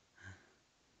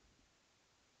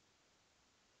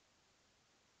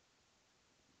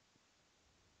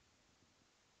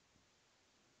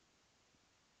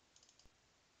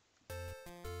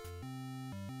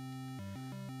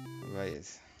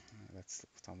 Wait, let's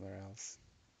look somewhere else.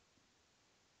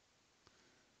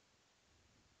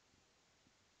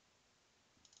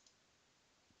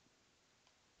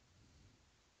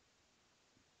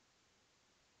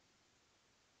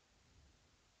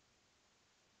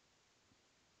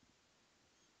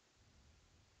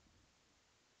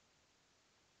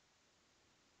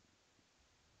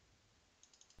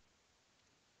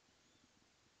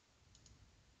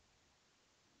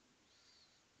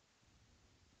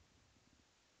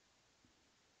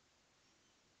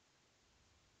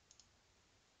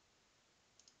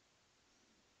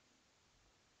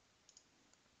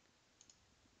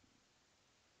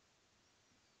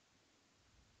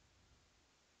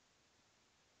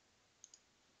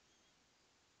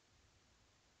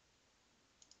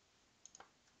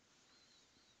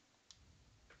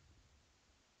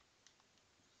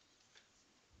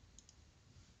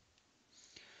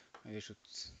 Maybe I should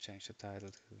change the title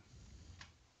to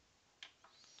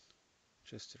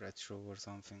just retro or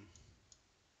something.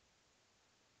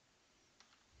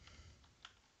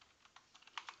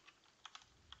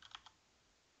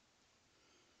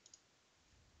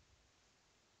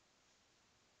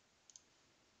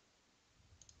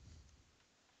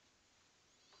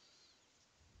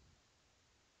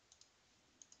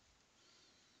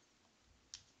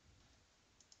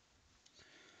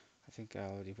 I think I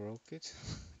already broke it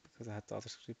because I had the other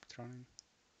script running.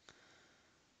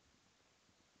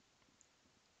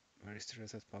 Where is the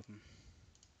reset button?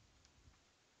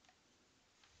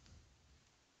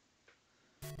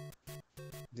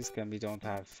 This game we don't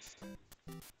have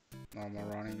normal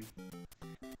running.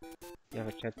 You have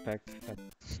a jetpack that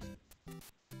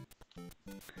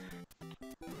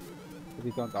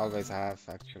we don't always have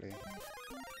actually.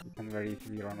 We can very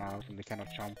easily run out and we cannot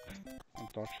jump and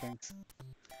dodge things.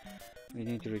 We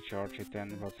need to recharge it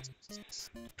then, but it's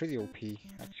pretty OP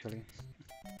actually.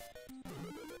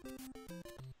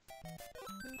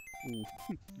 Ooh.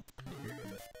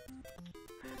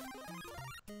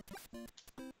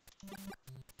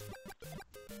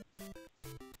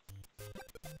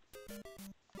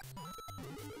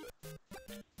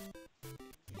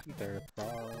 Isn't there a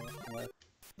bar left?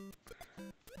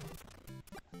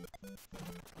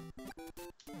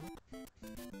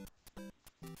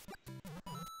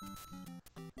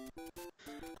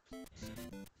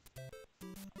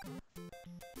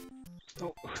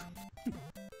 Oh!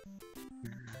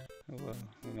 Oh well,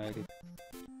 we made it.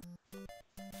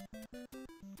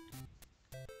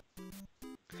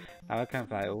 Now I can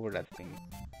fly over that thing.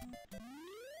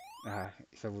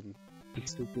 If I wouldn't be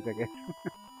stupid again.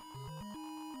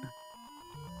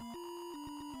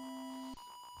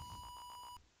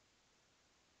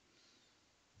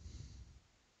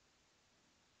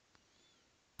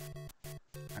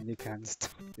 And you can't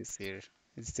stop this here.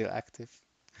 It's still active.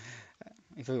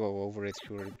 If I go over it,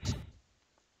 sure, it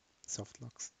soft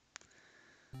locks.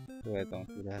 So I don't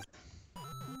do that.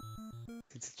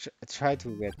 I try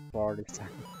to get far this time.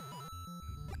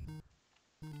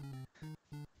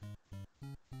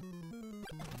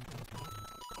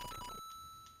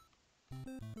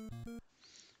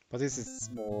 But this is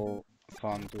more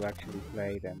fun to actually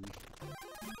play than...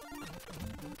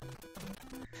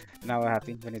 Now I have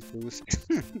infinite boost.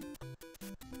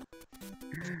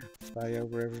 Fly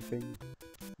over everything.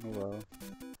 Oh well.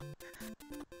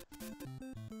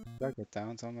 Should I get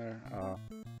down somewhere?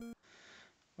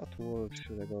 What world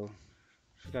should I go?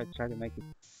 Should I try to make it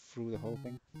through the whole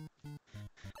thing?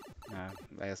 Nah,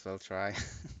 may as well try.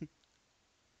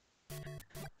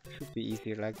 Should be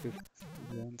easier like this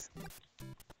in the end.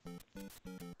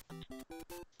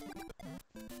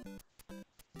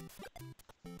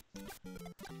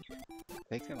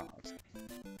 Take them out.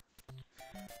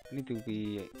 I need to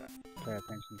pay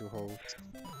attention to holes.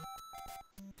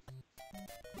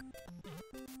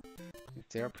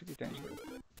 They are pretty dangerous.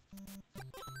 I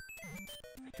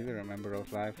still remember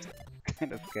those lives.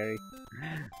 Kind of scary.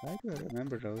 Why do I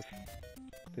remember those?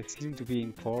 They seem to be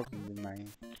important in my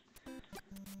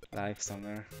life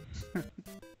somewhere.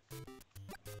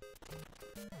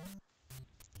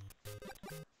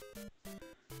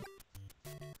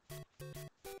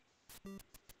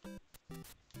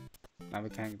 Now we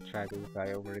can try to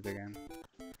fly over it again.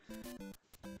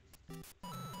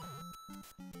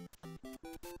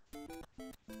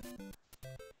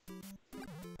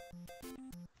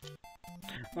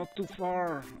 Not too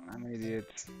far! I'm an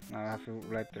idiot. Now I have to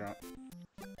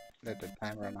let the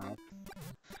time run out.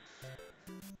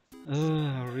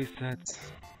 Reset.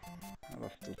 I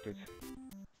was stupid.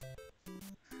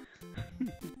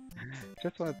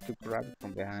 Just wanted to grab it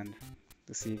from behind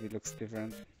to see if it looks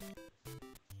different.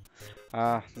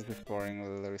 This is boring.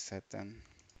 We'll reset then.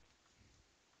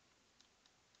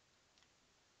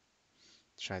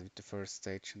 Try it with the first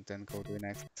stage and then go to the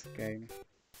next game.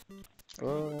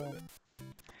 Oh!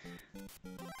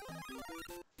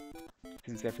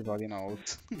 Since everybody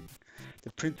knows.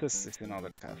 The princess is in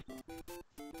another castle.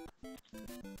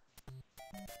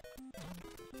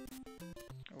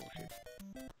 Oh shit.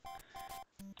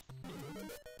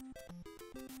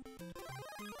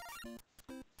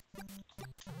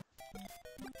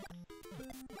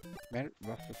 Where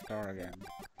was the star again?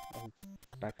 Oh,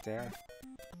 back there?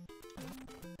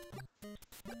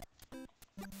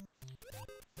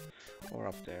 Or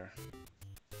up there?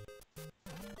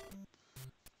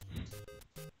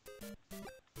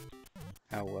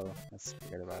 Oh well, let's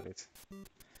forget about it.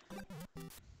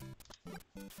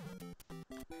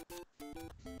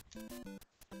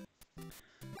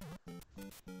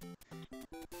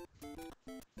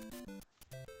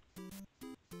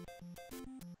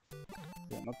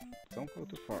 not, don't go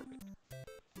too far.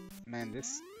 Man,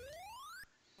 this,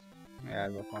 yeah,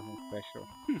 it was nothing special.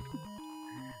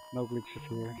 No glitches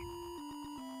here.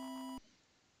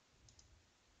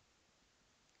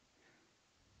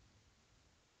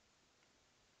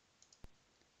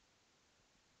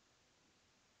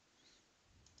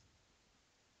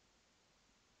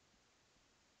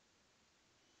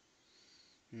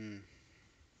 Hmm.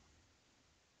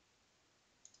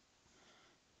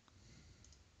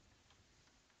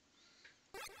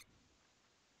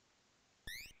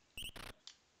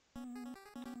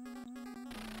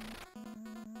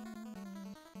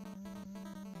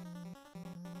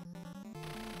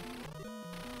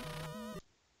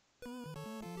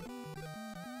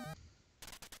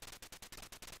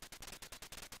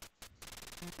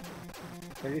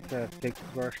 There is a fixed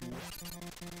version.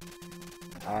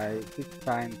 I did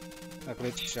find a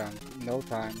glitch in no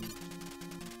time.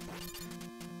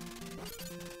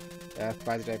 Yeah,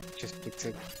 by the way, just fixed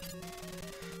it.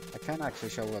 I can actually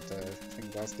show what the thing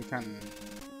does. You can,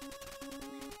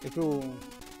 if you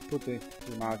put the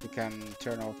zoom out, you can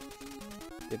turn off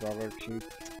debugger cheat.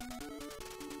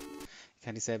 You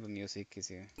can disable music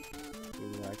if you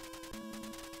like.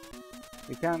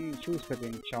 You can choose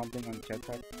between jumping and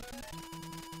jetpack.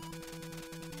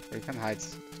 Or you can hide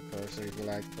the cursor if you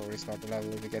like, or restart the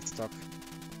level if you get stuck.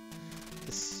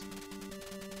 It's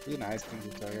really nice thing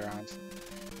to play around.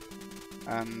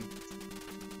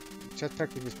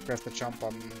 Jetpack, if you press the jump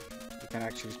button, you can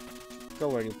actually go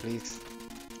where you please.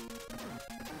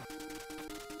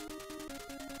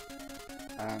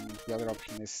 And the other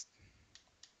option is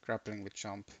grappling with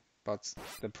jump. But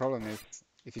the problem is,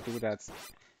 if you do that,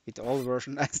 with the old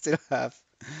version I still have.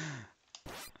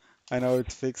 I know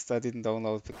it's fixed, I didn't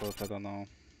download because I don't know.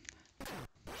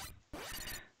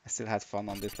 I still had fun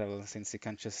on this level since you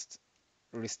can just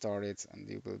restart it and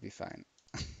you will be fine.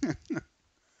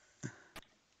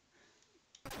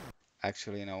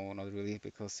 Actually, no, not really,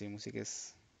 because the music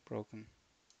is broken.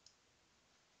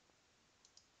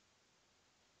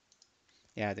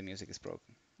 Yeah, the music is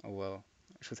broken. Oh well,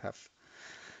 I should have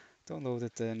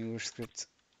downloaded the newer script.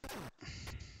 I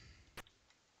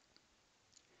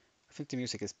think the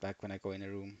music is back when I go in a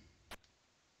room.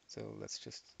 So let's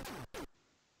just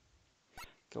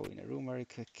go in a room very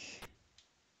quick.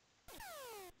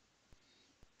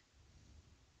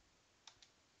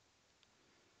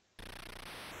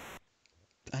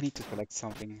 I need to select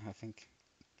something, I think,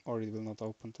 or it will not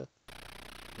open the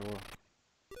door.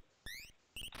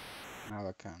 Now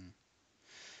I can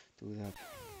do that.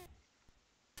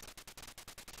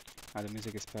 Ah, the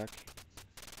music is back.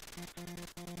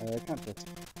 I can't just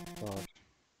start.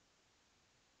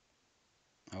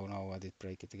 Oh no, I did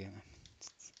break it again.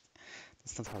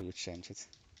 That's not how you change it.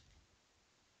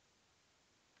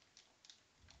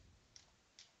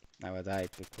 Now I died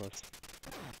because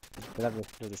the level is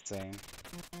still the same.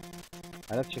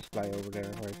 Let's just fly over there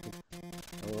very quick.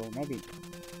 Or maybe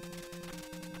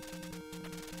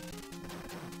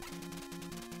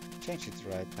change it to the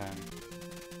right time.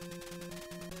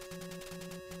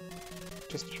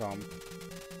 Just jump.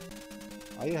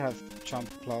 Oh, you have jump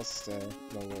plus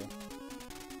lower.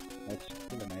 That's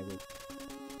still enabled.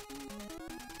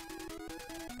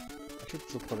 I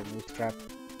should look for a new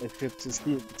script to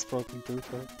see if it's broken too,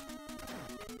 so.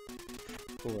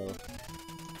 Oh well.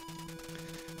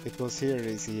 Because here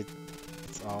you see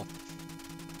it's off.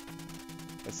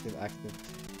 It's still active.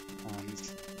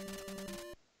 And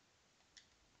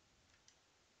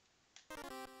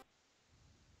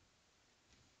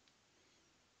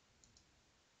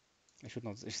I should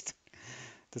not just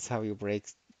that's how you break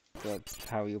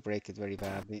it very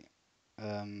badly.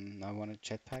 I want a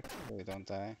jetpack so we don't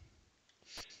die.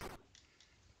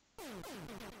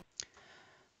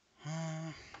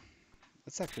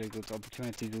 That's actually a good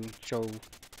opportunity to show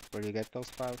where you get those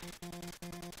files.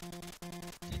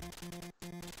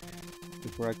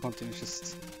 Before I continue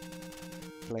just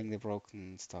playing the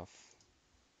broken stuff.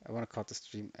 I want to cut the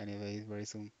stream anyway very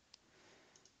soon.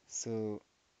 So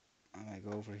I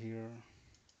go over here,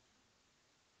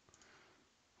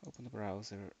 open the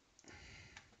browser.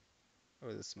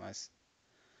 Oh, that's my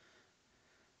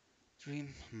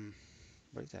stream.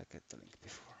 Where did I get the link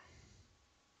before?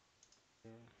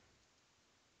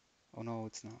 Oh no,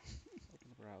 it's not. Open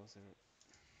the browser.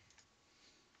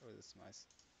 Oh, that's nice.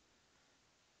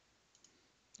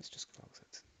 Let's just close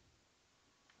it.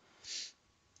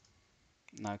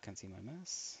 Now I can see my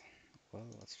mess. Well,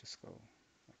 let's just go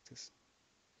like this.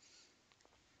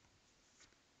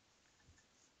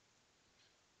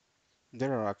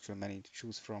 There are actually many to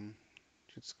choose from.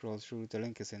 Should scroll through. The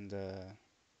link is in the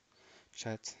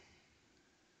chat.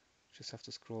 Just have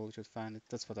to scroll. You should find it.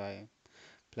 That's what I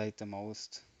played the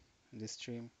most in this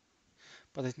stream,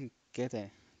 but I didn't get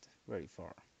it very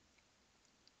far.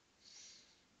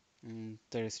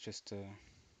 There is just a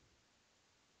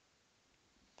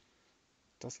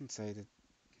doesn't say that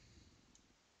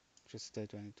just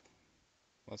state when it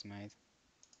was made.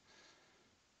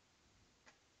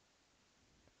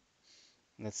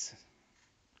 Let's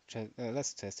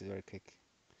let's test it very quick.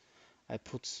 I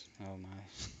put oh my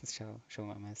show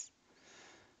my mess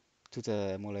to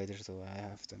the emulator so I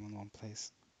have them in one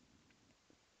place.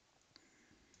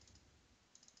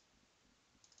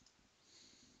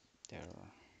 There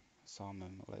are some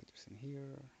emulators in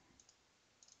here.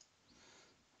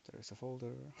 There is a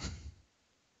folder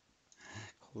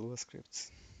called Lua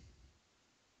scripts.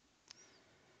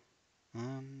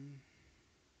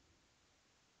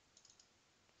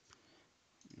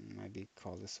 Maybe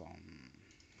call this one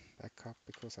backup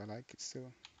because I like it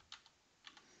still.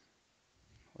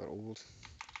 Or old.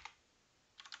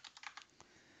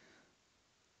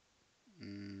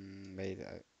 Maybe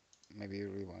you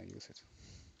really want to use it.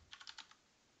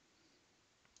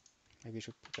 Maybe you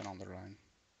should put an underline.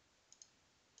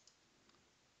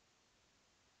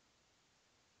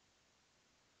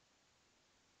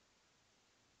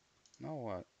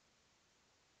 No,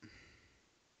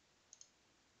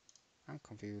 I'm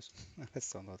confused.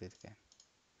 Let's download it again.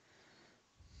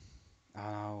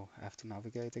 Oh no, I have to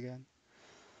navigate again.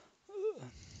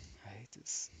 I hate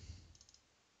this.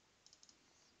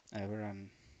 Ever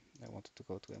I wanted to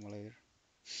go to emulator.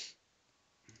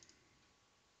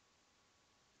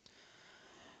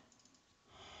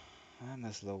 I'm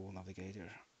a slow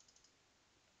navigator.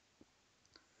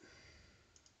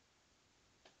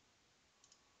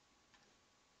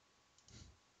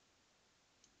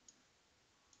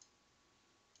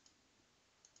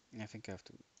 I think I have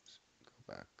to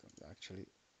go back and actually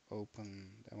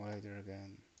open the emulator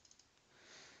again.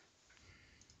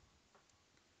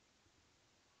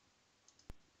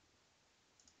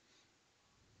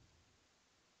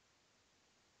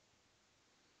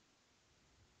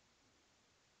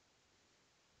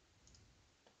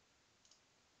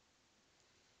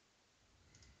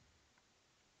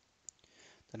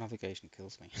 The navigation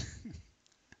kills me.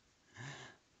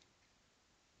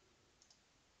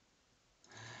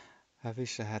 I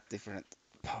wish I had different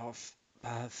path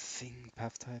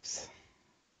types.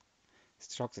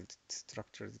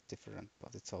 Structured different,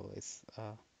 but it's always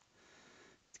to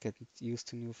get used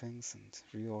to new things and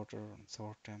reorder and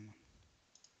sort them.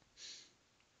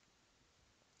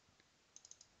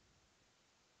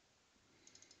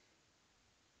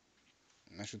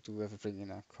 I should do everything in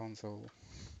a console.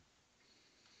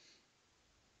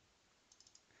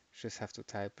 Just have to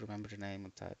remember the name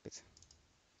and type it.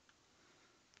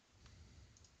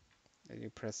 Then you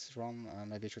press run,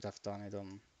 maybe you should have done it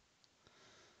on...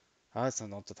 Ah, it's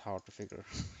not that hard to figure.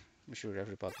 I'm sure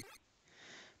everybody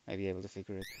may be able to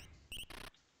figure it.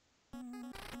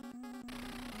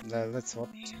 Let's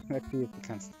watch. Let's see if we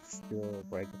can still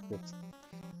break the script.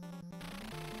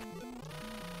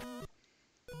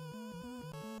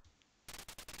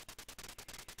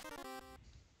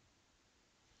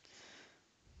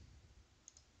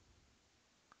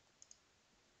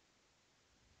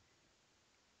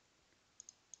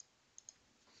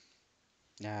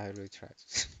 Yeah, I really tried.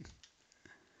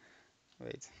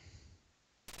 Wait.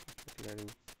 What did I do?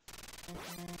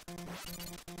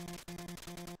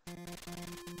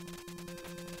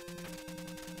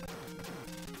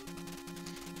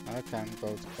 I can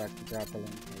go back to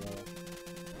grappling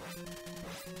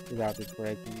without it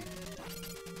breaking.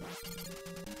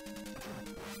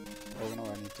 Oh no,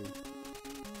 I need to.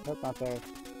 Help myself.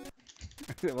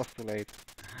 It was too late.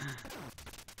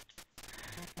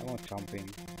 I want jumping.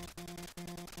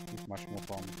 It's much more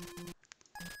fun.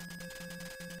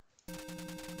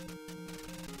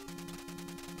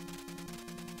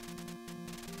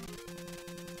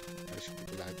 I should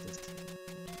be like this.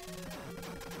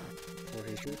 Before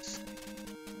he shoots.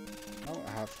 No, I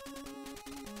have.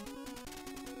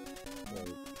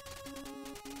 Wait.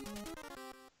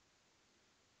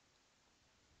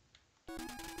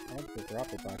 I want to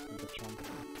grapple back from the jump.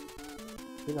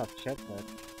 Still have jetpack.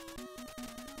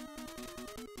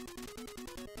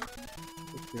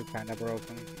 It's still kinda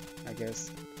broken, I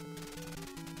guess.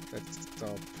 Let's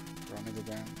stop. Run it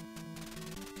again.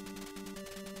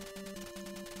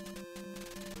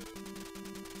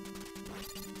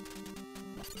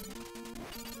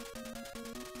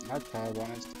 That's how I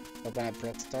wanted, but then I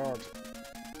pressed start.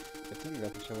 The thing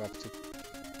doesn't show up to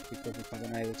because it's not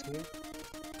enabled here.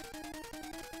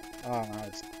 Oh,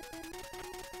 nice.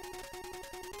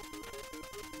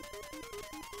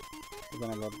 We're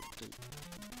gonna go to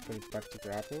put it back to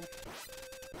grapple.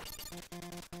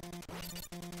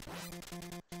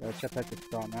 Which attack is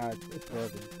gone? Ah, it's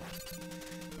working.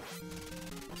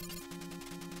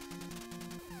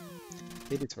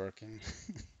 It is working.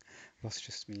 Was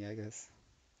just me, I guess.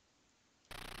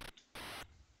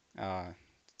 Ah,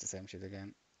 it's the same shit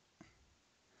again.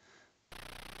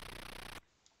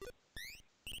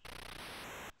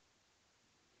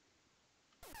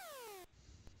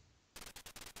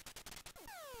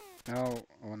 No,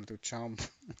 I wanted to jump.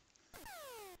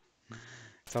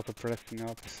 It's auto pressing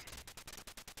up.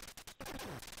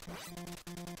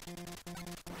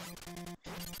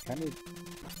 Can it?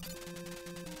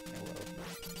 Oh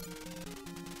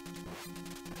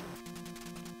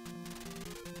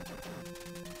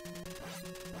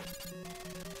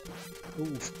well.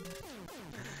 Ooh.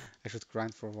 I should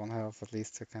grind for 1 health, at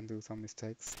least I can do some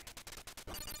mistakes.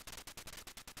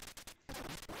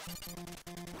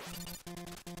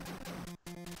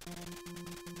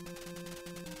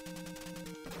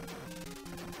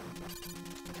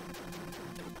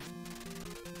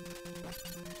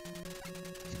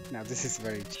 Now this is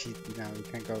very cheaty now, we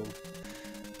can go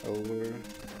over.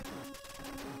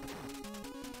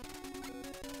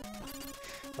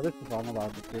 But this is fun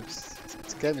about the clips.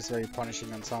 This game is very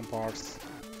punishing on some parts.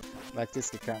 Like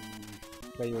this you can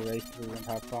play your way through and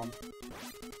have fun.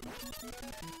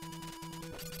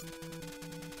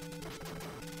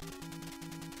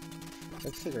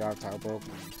 Let's figure out how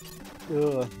broken.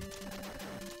 Ugh.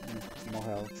 More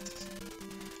health.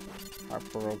 How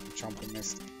broken jumping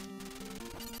is.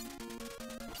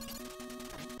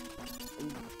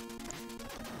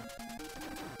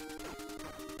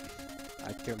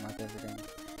 I killed myself again.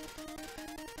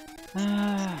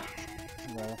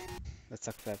 Well, let's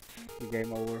accept the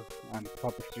game over and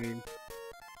pop a stream.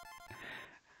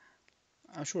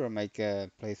 I'm sure I'll make a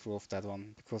playthrough of that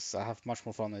one because I have much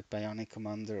more fun with Bionic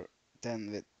Commander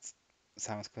than with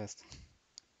Simons Quest.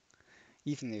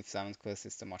 Even if Simons Quest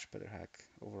is the much better hack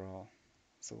overall.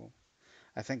 So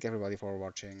I thank everybody for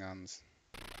watching and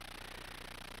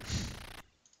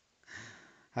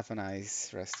have a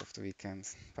nice rest of the weekend.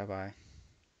 Bye bye.